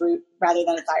MH route rather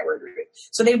than a thyroid route.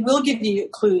 So they will give you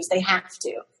clues. They have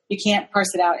to. You can't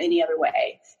parse it out any other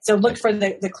way. So look for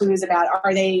the clues about,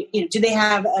 are they, do they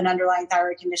have an underlying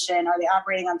thyroid condition? Are they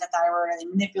operating on the thyroid? Are they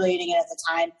manipulating it at the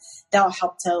time? That'll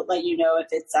help to let you know if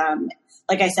it's,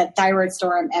 like I said, thyroid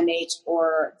storm, MH,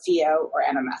 or PHEO, or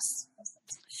NMS.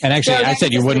 And actually, so I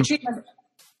said you wouldn't.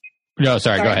 No,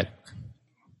 sorry, go ahead.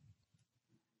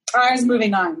 I was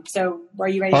moving on. So were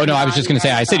you ready? Oh, no, I was just going to say,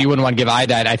 I said you wouldn't want to give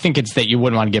iodide. I think it's that you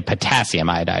wouldn't want to give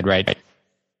potassium iodide, right?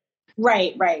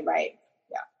 Right.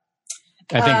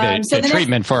 I think the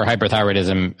treatment for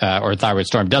hyperthyroidism or thyroid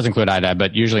storm does include iodide,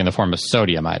 but usually in the form of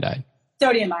sodium iodide.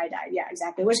 Sodium iodide, yeah,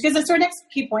 exactly. Which gives us our next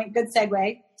key point. Good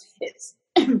segue.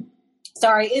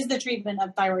 Is the treatment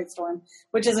of thyroid storm,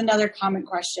 which is another common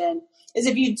question. Is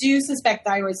if you do suspect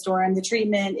thyroid storm, the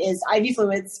treatment is IV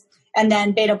fluids and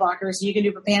then beta blockers. So you can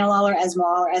do propranolol or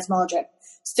Esmol drip,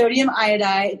 sodium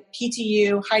iodide,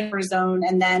 PTU, hydrozone,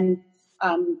 and then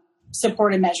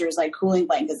supportive measures like cooling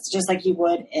blankets, just like you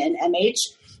would in MH.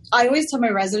 I always tell my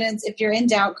residents, if you're in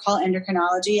doubt, call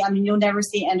endocrinology. I mean, you'll never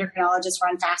see endocrinologists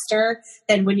run faster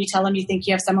than when you tell them you think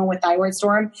you have someone with thyroid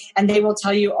storm, and they will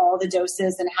tell you all the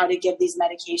doses and how to give these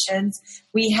medications.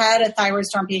 We had a thyroid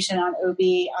storm patient on OB,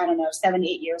 7-8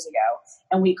 years ago,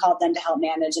 and we called them to help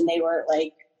manage, and they were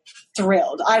like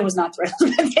thrilled. I was not thrilled,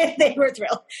 but they were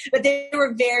thrilled. But they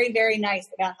were very, very nice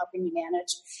about helping me manage.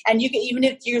 And you can, even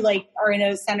if you are in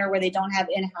a center where they don't have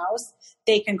in-house,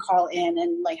 they can call in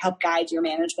and help guide your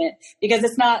management, because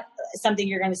it's not something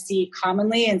you're going to see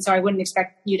commonly. And so I wouldn't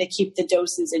expect you to keep the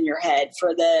doses in your head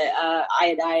for the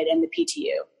iodide and the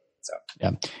PTU. So.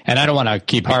 Yeah. And I don't want to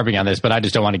keep harping on this, but I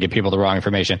just don't want to give people the wrong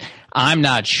information. I'm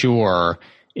not sure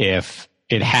if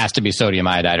it has to be sodium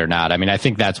iodide or not. I mean, I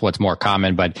think that's what's more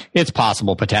common, but it's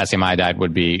possible potassium iodide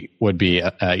would be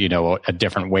a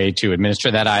different way to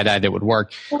administer that iodide that would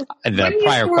work. The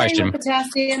prior question,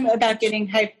 potassium, about getting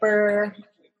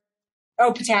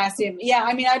potassium. Yeah,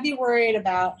 I mean, I'd be worried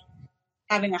about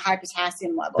having a high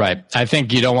potassium level. Right. I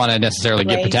think you don't want to necessarily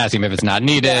give potassium if it's not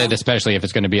needed, especially if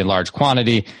it's going to be in large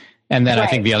quantity. And then I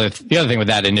think the other thing with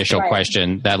that initial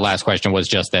question, that last question, was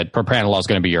just that propranolol is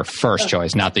going to be your first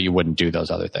choice, not that you wouldn't do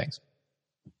those other things.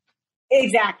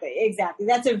 Exactly.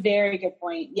 That's a very good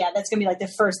point. Yeah, that's going to be like the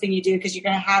first thing you do because you're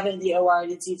going to have it in the OR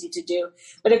and it's easy to do.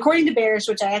 But according to Barish,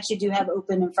 which I actually do have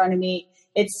open in front of me,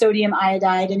 it's sodium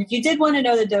iodide. And if you did want to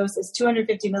know the dose, it's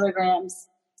 250 milligrams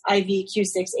IV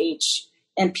Q6H.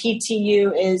 And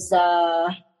PTU is,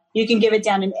 you can give it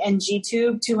down an NG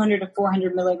tube, 200 to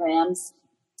 400 milligrams.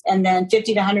 And then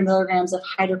 50 to 100 milligrams of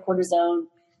hydrocortisone,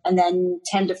 and then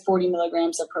 10 to 40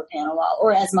 milligrams of propranolol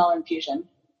or Esmol infusion.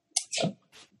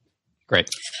 Great.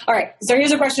 All right. So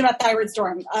here's a question about thyroid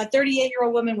storm. A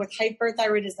 38-year-old woman with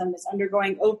hyperthyroidism is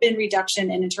undergoing open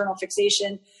reduction and internal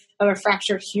fixation of a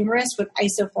fractured humerus with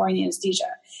isoflurane anesthesia.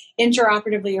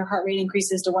 Intraoperatively, her heart rate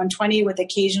increases to 120 with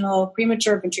occasional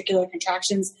premature ventricular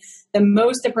contractions. The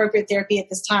most appropriate therapy at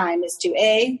this time is to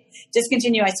A,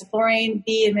 discontinue isoflurane,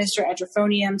 B, administer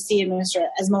edrophonium, C, administer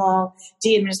esmolol,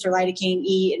 D, administer lidocaine,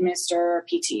 E, administer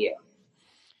PTU.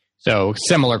 So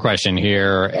similar question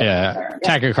here.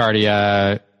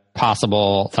 Tachycardia,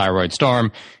 possible thyroid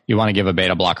storm. You want to give a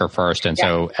beta blocker first, and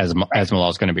so esmolol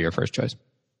is going to be your first choice.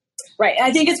 Right.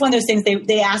 I think it's one of those things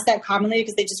they ask that commonly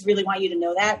because they just really want you to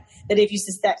know that if you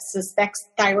suspect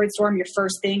thyroid storm, your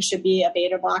first thing should be a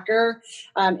beta blocker.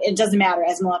 It doesn't matter,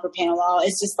 esmolol or propranolol.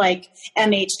 It's just like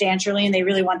MH dantrolene. They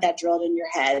really want that drilled in your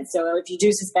head. So if you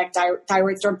do suspect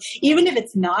thyroid storm, even if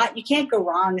it's not, you can't go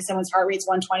wrong if someone's heart rate's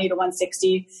 120 to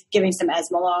 160, giving some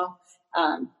esmolol.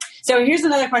 So here's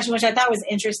another question, which I thought was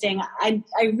interesting. I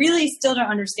really still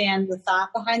don't understand the thought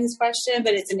behind this question,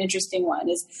 but it's an interesting one.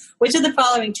 Is which of the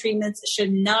following treatments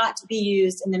should not be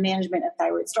used in the management of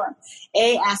thyroid storm?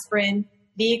 A, aspirin,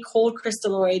 B,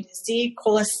 cholecrystalloid, C,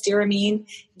 cholestyramine,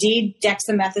 D,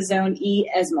 dexamethasone, E,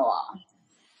 esmolol.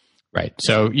 Right.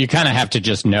 So you kind of have to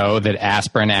just know that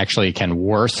aspirin actually can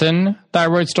worsen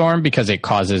thyroid storm because it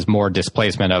causes more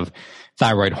displacement of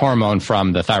thyroid hormone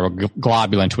from the thyroid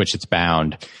globulin to which it's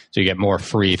bound. So you get more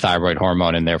free thyroid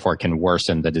hormone and therefore can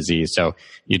worsen the disease. So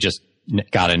you just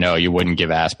got to know you wouldn't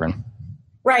give aspirin.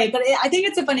 Right. But I think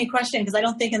it's a funny question because I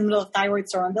don't think in the middle of thyroid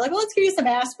storm, I'd be like, well, let's give you some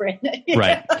aspirin.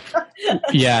 Right.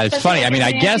 Yeah, it's funny. I mean,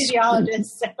 I guess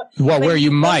where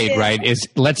you might, right, is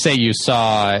let's say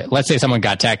someone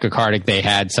got tachycardic, they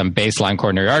had some baseline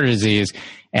coronary artery disease,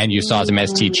 and you saw some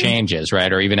ST changes,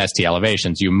 right, or even ST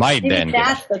elevations, you might then.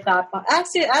 That's the thought.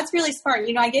 Actually, that's really smart.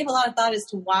 I gave a lot of thought as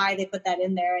to why they put that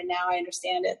in there, and now I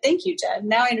understand it. Thank you, Jed.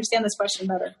 Now I understand this question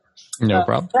better. No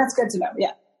problem. That's good to know.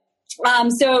 Yeah.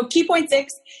 So key point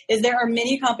 6 is there are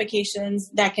many complications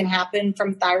that can happen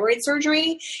from thyroid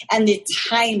surgery, and the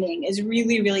timing is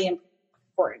really, really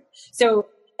important. So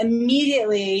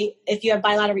immediately, if you have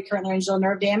bilateral recurrent laryngeal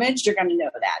nerve damage, you're going to know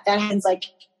that. That happens like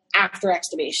after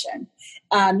extubation.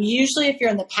 Usually if you're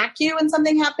in the PACU and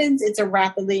something happens, it's a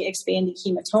rapidly expanding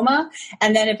hematoma.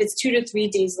 And then if it's 2 to 3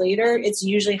 days later, it's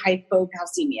usually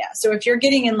hypocalcemia. So if you're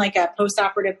getting in like a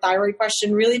postoperative thyroid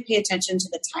question, really pay attention to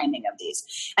the timing of these.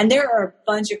 And there are a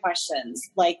bunch of questions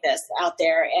like this out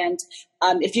there. And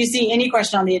if you see any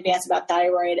question on the advance about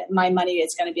thyroid, my money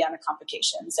is going to be on a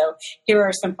complication. So here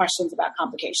are some questions about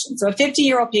complications. So a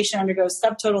 50-year-old patient undergoes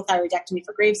subtotal thyroidectomy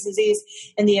for Graves' disease.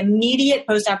 In the immediate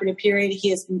postoperative period, he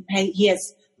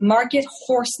has marked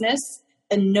hoarseness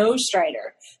and no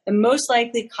stridor. The most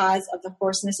likely cause of the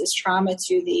hoarseness is trauma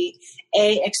to the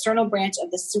A, external branch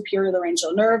of the superior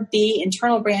laryngeal nerve, B,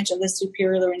 internal branch of the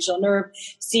superior laryngeal nerve,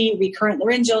 C, recurrent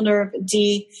laryngeal nerve,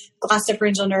 D,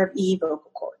 glossopharyngeal nerve, E,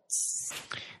 vocal cords.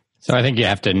 So I think you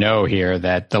have to know here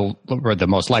that the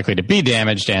most likely to be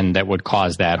damaged and that would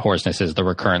cause that hoarseness is the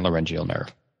recurrent laryngeal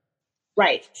nerve.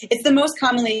 Right. It's the most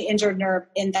commonly injured nerve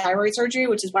in thyroid surgery,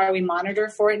 which is why we monitor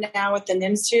for it now with the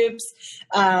NIMS tubes.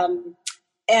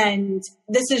 And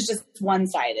this is just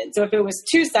one-sided. So if it was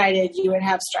two-sided, you would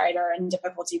have stridor and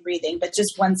difficulty breathing, but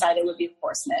just one-sided would be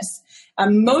hoarseness.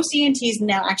 Most ENTs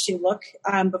now actually look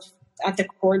at the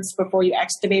cords before you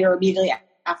extubate or immediately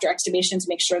after extubation to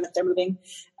make sure that they're moving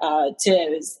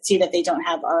to see that they don't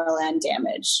have RLN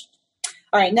damage.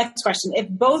 All right, next question. If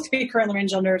both recurrent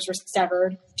laryngeal nerves were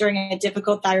severed during a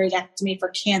difficult thyroidectomy for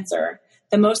cancer,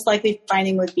 The most likely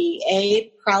finding would be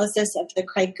A, paralysis of the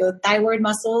cricothyroid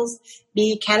muscles,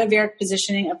 B, cadaveric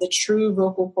positioning of the true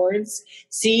vocal cords,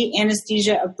 C,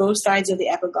 anesthesia of both sides of the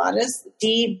epiglottis,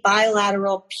 D,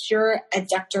 bilateral pure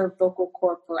adductor vocal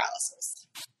cord paralysis.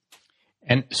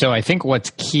 And so I think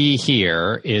what's key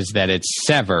here is that it's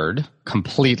severed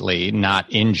completely, not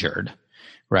injured,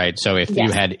 right? So if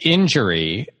you had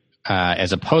injury,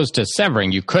 as opposed to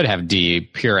severing, you could have D,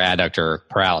 pure adductor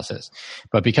paralysis.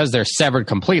 But because they're severed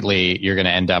completely, you're going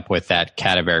to end up with that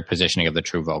cadaveric positioning of the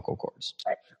true vocal cords.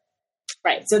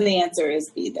 Right. So the answer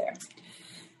is B there.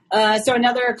 So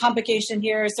another complication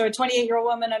here. So a 28-year-old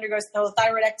woman undergoes total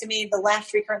thyroidectomy. The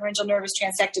left recurrent laryngeal nerve is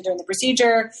transected during the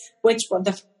procedure. Which one of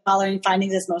the following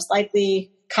findings is most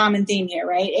likely? Common theme here,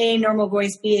 right? A, normal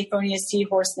voice. B, aphonias. C,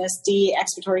 hoarseness. D,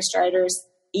 expiratory stridors.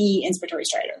 E, inspiratory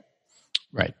stridor.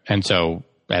 Right. And so,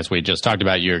 as we just talked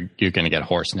about, you're going to get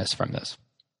hoarseness from this.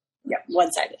 Yep,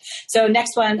 one-sided. So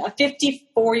next one, a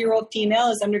 54-year-old female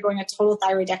is undergoing a total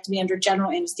thyroidectomy under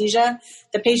general anesthesia.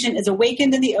 The patient is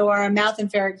awakened in the OR, mouth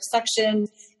and pharynx suction,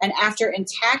 and after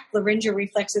intact laryngeal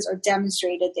reflexes are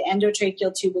demonstrated, the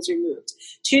endotracheal tube is removed.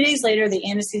 2 days later, the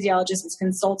anesthesiologist is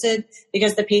consulted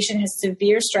because the patient has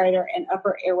severe stridor and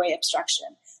upper airway obstruction.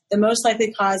 The most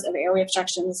likely cause of airway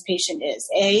obstruction in this patient is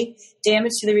A,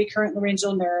 damage to the recurrent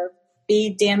laryngeal nerve,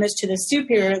 B, damage to the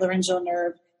superior laryngeal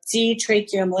nerve, C,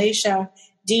 tracheomalacia,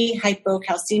 D,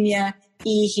 hypocalcemia,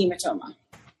 E, hematoma.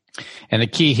 And the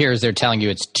key here is they're telling you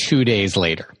it's 2 days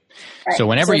later. Right. So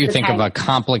whenever you think of a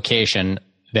complication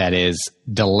that is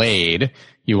delayed,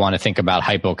 you want to think about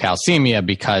hypocalcemia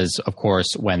because, of course,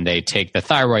 when they take the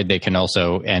thyroid, they can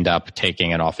also end up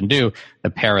taking, and often do, the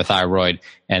parathyroid.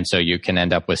 And so you can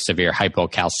end up with severe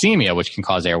hypocalcemia, which can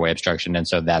cause airway obstruction. And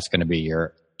so that's going to be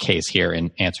your case here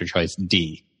in answer choice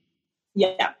D.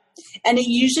 Yeah. And it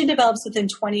usually develops within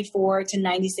 24 to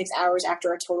 96 hours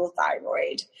after a total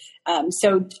thyroid.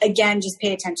 So again, just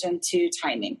pay attention to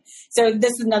timing. So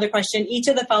this is another question. Each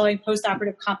of the following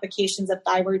postoperative complications of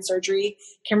thyroid surgery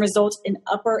can result in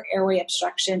upper airway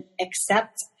obstruction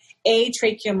except A,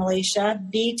 tracheomalacia,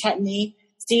 B, tetany,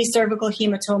 C, cervical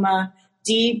hematoma,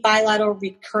 D, bilateral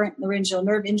recurrent laryngeal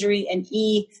nerve injury, and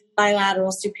E,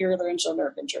 bilateral superior laryngeal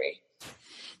nerve injury.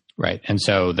 Right. And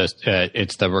so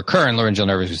it's the recurrent laryngeal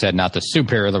nerve, as we said, not the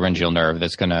superior laryngeal nerve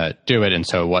that's going to do it. And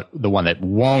so the one that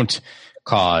won't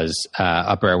cause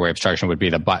upper airway obstruction would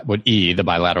be E, the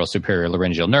bilateral superior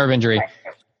laryngeal nerve injury. Right.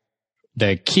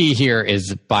 The key here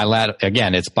is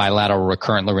it's bilateral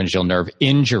recurrent laryngeal nerve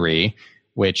injury,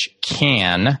 which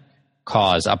can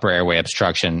cause upper airway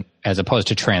obstruction as opposed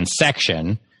to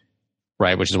transection,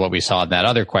 right? Which is what we saw in that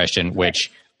other question, which,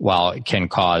 while it can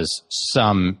cause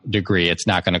some degree, it's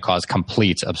not going to cause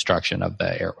complete obstruction of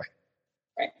the airway.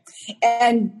 Right.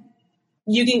 And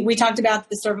we talked about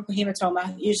the cervical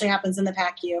hematoma. It usually happens in the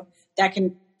PACU. That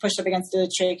can push up against the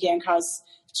trachea and cause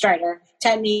stridor.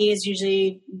 Tetany is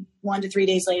usually 1 to 3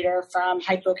 days later from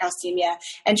hypocalcemia.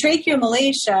 And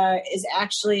tracheomalacia is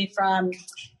actually from,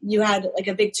 you had like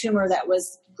a big tumor that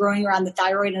was growing around the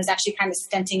thyroid and was actually kind of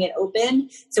stenting it open.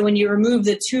 So when you remove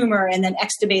the tumor and then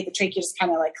extubate, the trachea just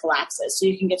kind of like collapses. So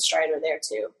you can get stridor there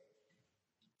too.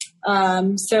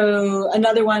 So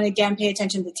another one, again, pay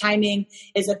attention to timing,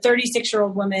 is a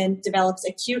 36-year-old woman develops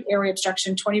acute airway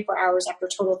obstruction 24 hours after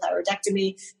total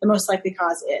thyroidectomy. The most likely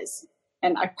cause is,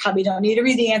 and I probably don't need to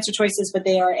read the answer choices, but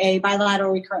they are A,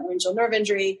 bilateral recurrent laryngeal nerve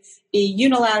injury, B,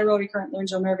 unilateral recurrent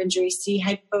laryngeal nerve injury, C,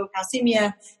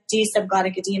 hypocalcemia, D,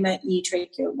 subglottic edema, E,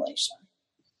 tracheomalacia.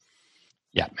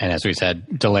 Yeah, and as we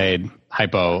said, delayed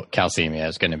hypocalcemia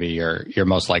is going to be your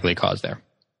most likely cause there.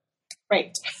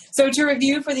 Right. So to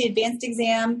review for the advanced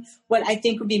exam, what I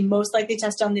think would be most likely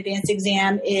tested on the advanced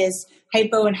exam is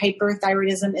hypo and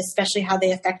hyperthyroidism, especially how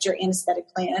they affect your anesthetic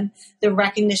plan, the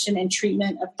recognition and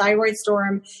treatment of thyroid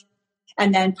storm,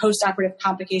 and then postoperative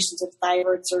complications of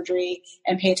thyroid surgery,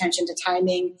 and pay attention to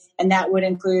timing. And that would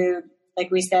include,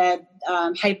 like we said,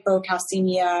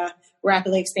 hypocalcemia,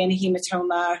 rapidly expanding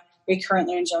hematoma, recurrent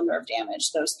laryngeal nerve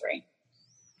damage, those three.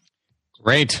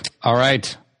 Great. All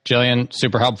right. Jillian,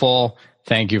 super helpful.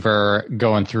 Thank you for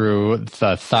going through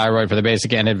the thyroid for the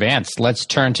basic and advanced. Let's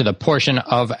turn to the portion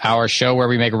of our show where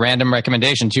we make random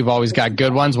recommendations. You've always got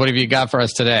good ones. What have you got for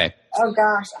us today? Oh,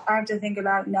 gosh. I have to think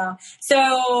about it now.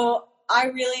 So I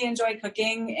really enjoy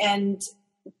cooking, and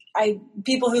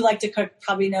people who like to cook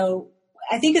probably know,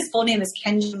 I think his full name is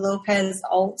Kenji Lopez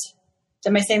Alt.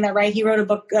 Am I saying that right? He wrote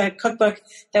a cookbook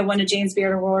that won a James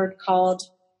Beard Award called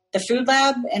The Food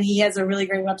Lab, and he has a really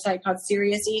great website called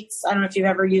Serious Eats. I don't know if you've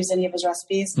ever used any of his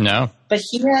recipes. No. But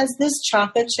he has this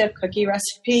chocolate chip cookie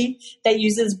recipe that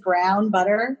uses brown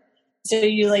butter So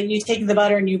you take the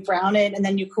butter and you brown it and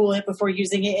then you cool it before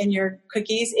using it in your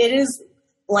cookies. It is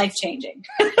life-changing.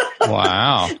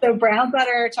 Wow. So brown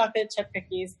butter, chocolate chip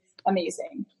cookies,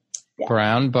 amazing. Yeah.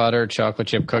 Brown butter, chocolate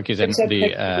chip cookies. And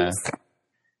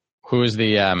who's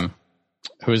the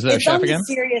chef again?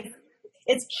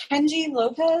 It's Kenji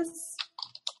Lopez.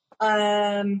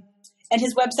 And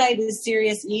his website is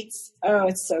Serious Eats. Oh,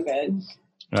 it's so good.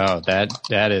 Oh,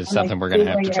 that is something we're going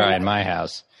to have to try in my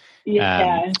house.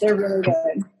 Yeah, they're really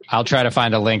good. I'll try to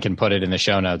find a link and put it in the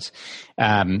show notes.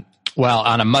 Well,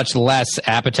 on a much less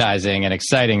appetizing and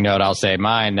exciting note, I'll say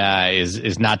mine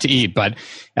is not to eat. But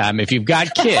if you've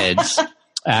got kids,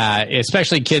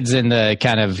 especially kids in the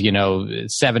kind of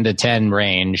 7 to 10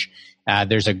 range,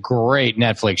 there's a great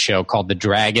Netflix show called The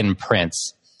Dragon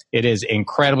Prince. It is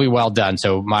incredibly well done.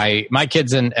 So my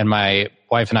kids and my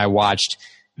wife and I watched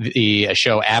the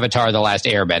show Avatar: The Last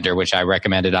Airbender, which I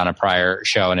recommended on a prior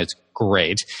show, and it's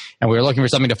great. And we were looking for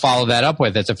something to follow that up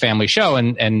with. It's a family show,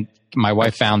 and my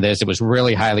wife found this. It was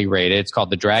really highly rated. It's called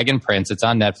The Dragon Prince. It's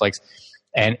on Netflix,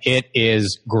 and it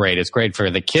is great. It's great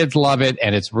for the kids, love it,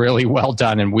 and it's really well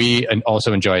done, and we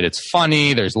also enjoy it. It's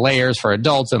funny. There's layers for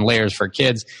adults and layers for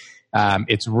kids.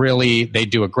 It's really, they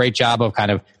do a great job of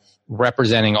kind of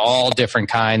representing all different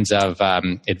kinds of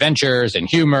adventures and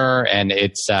humor, and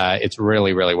it's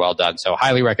really, really well done. So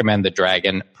highly recommend The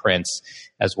Dragon Prince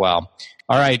as well.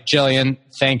 All right, Jillian,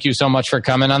 thank you so much for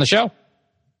coming on the show.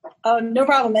 Oh, no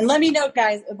problem. And let me know,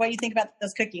 guys, what you think about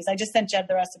those cookies. I just sent Jed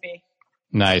the recipe.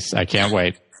 Nice. I can't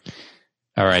wait.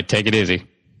 All right, take it easy.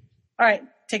 All right,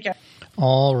 take care.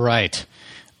 All right.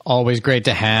 Always great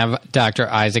to have Dr.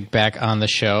 Isaac back on the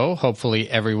show. Hopefully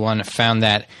everyone found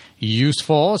that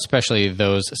useful, especially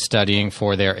those studying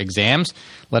for their exams.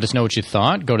 Let us know what you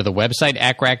thought. Go to the website,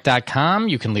 acrac.com.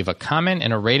 You can leave a comment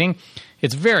and a rating.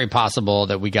 It's very possible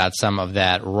that we got some of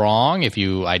that wrong. If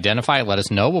you identify it, let us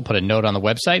know. We'll put a note on the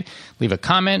website. Leave a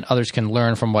comment. Others can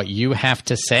learn from what you have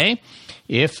to say.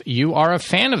 If you are a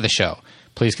fan of the show,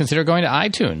 please consider going to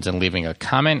iTunes and leaving a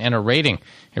comment and a rating.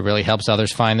 It really helps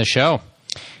others find the show.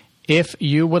 If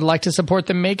you would like to support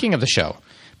the making of the show,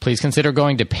 please consider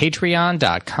going to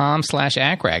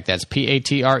patreon.com/ACRAC. That's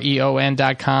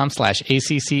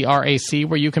patreon.com/ACCRAC,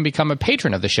 where you can become a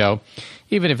patron of the show.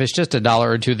 Even if it's just $1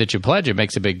 or $2 that you pledge, it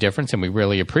makes a big difference, and we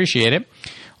really appreciate it.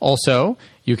 Also,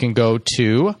 you can go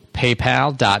to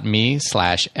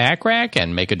paypal.me/ACRAC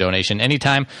and make a donation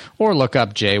anytime, or look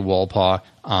up Jay Wolpaw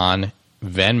on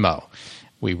Venmo.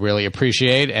 We really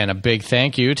appreciate, and a big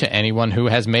thank you to anyone who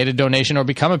has made a donation or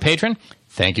become a patron.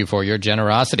 Thank you for your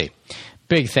generosity.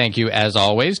 Big thank you, as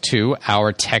always, to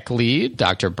our tech lead,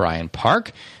 Dr. Brian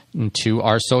Park, and to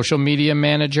our social media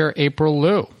manager, April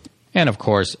Liu. And, of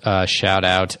course, a shout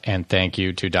out and thank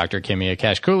you to Dr. Kimia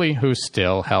Kashkuli, who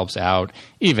still helps out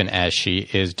even as she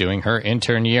is doing her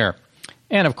intern year.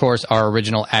 And, of course, our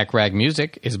original ACRAG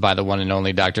music is by the one and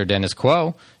only Dr. Dennis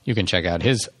Quo. You can check out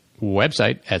his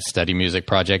website at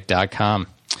studymusicproject.com.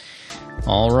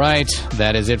 All right,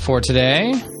 that is it for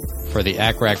today. For the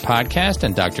ACRAC podcast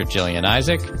and Dr. Jillian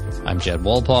Isaac, I'm Jed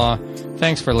Wolpaw.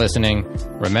 Thanks for listening.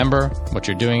 Remember, what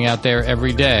you're doing out there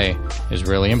every day is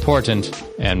really important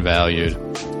and valued.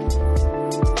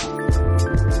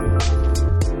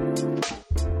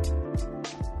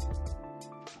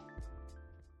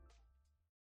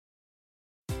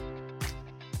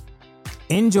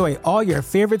 Enjoy all your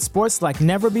favorite sports like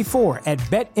never before at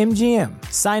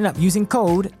BetMGM. Sign up using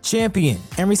code CHAMPION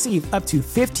and receive up to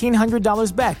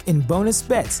 $1,500 back in bonus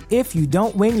bets if you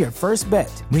don't win your first bet.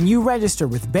 When you register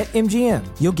with BetMGM,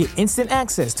 you'll get instant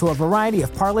access to a variety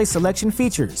of parlay selection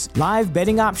features, live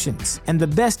betting options, and the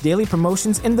best daily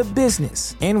promotions in the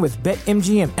business. And with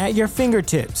BetMGM at your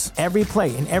fingertips, every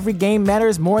play and every game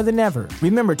matters more than ever.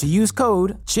 Remember to use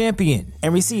code CHAMPION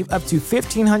and receive up to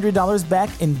 $1,500 back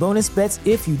in bonus bets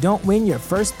if you don't win your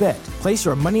first bet. Place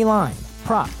your money line,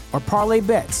 prop, or parlay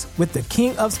bets with the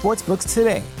king of sportsbooks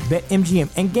today. BetMGM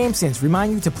and GameSense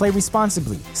remind you to play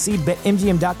responsibly. See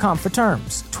BetMGM.com for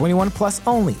terms. 21 plus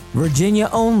only. Virginia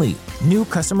only. New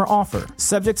customer offer.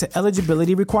 Subject to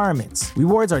eligibility requirements.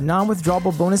 Rewards are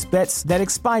non-withdrawable bonus bets that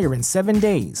expire in 7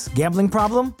 days. Gambling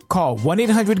problem? Call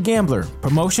 1-800-GAMBLER.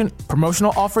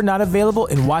 Promotional offer not available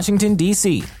in Washington,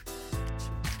 D.C.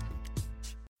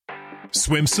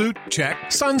 Swimsuit? Check.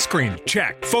 Sunscreen?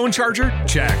 Check. Phone charger?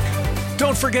 Check.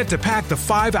 Don't forget to pack the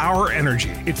 5-Hour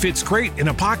Energy. It fits great in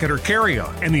a pocket or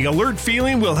carry-on, and the alert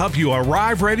feeling will help you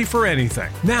arrive ready for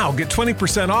anything. Now get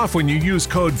 20% off when you use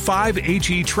code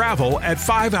 5HETRAVEL at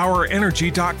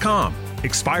 5hourenergy.com.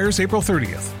 Expires April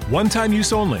 30th. One-time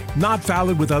use only. Not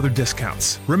valid with other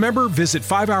discounts. Remember, visit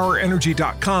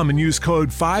 5hourenergy.com and use code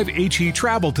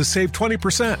 5HETRAVEL to save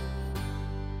 20%.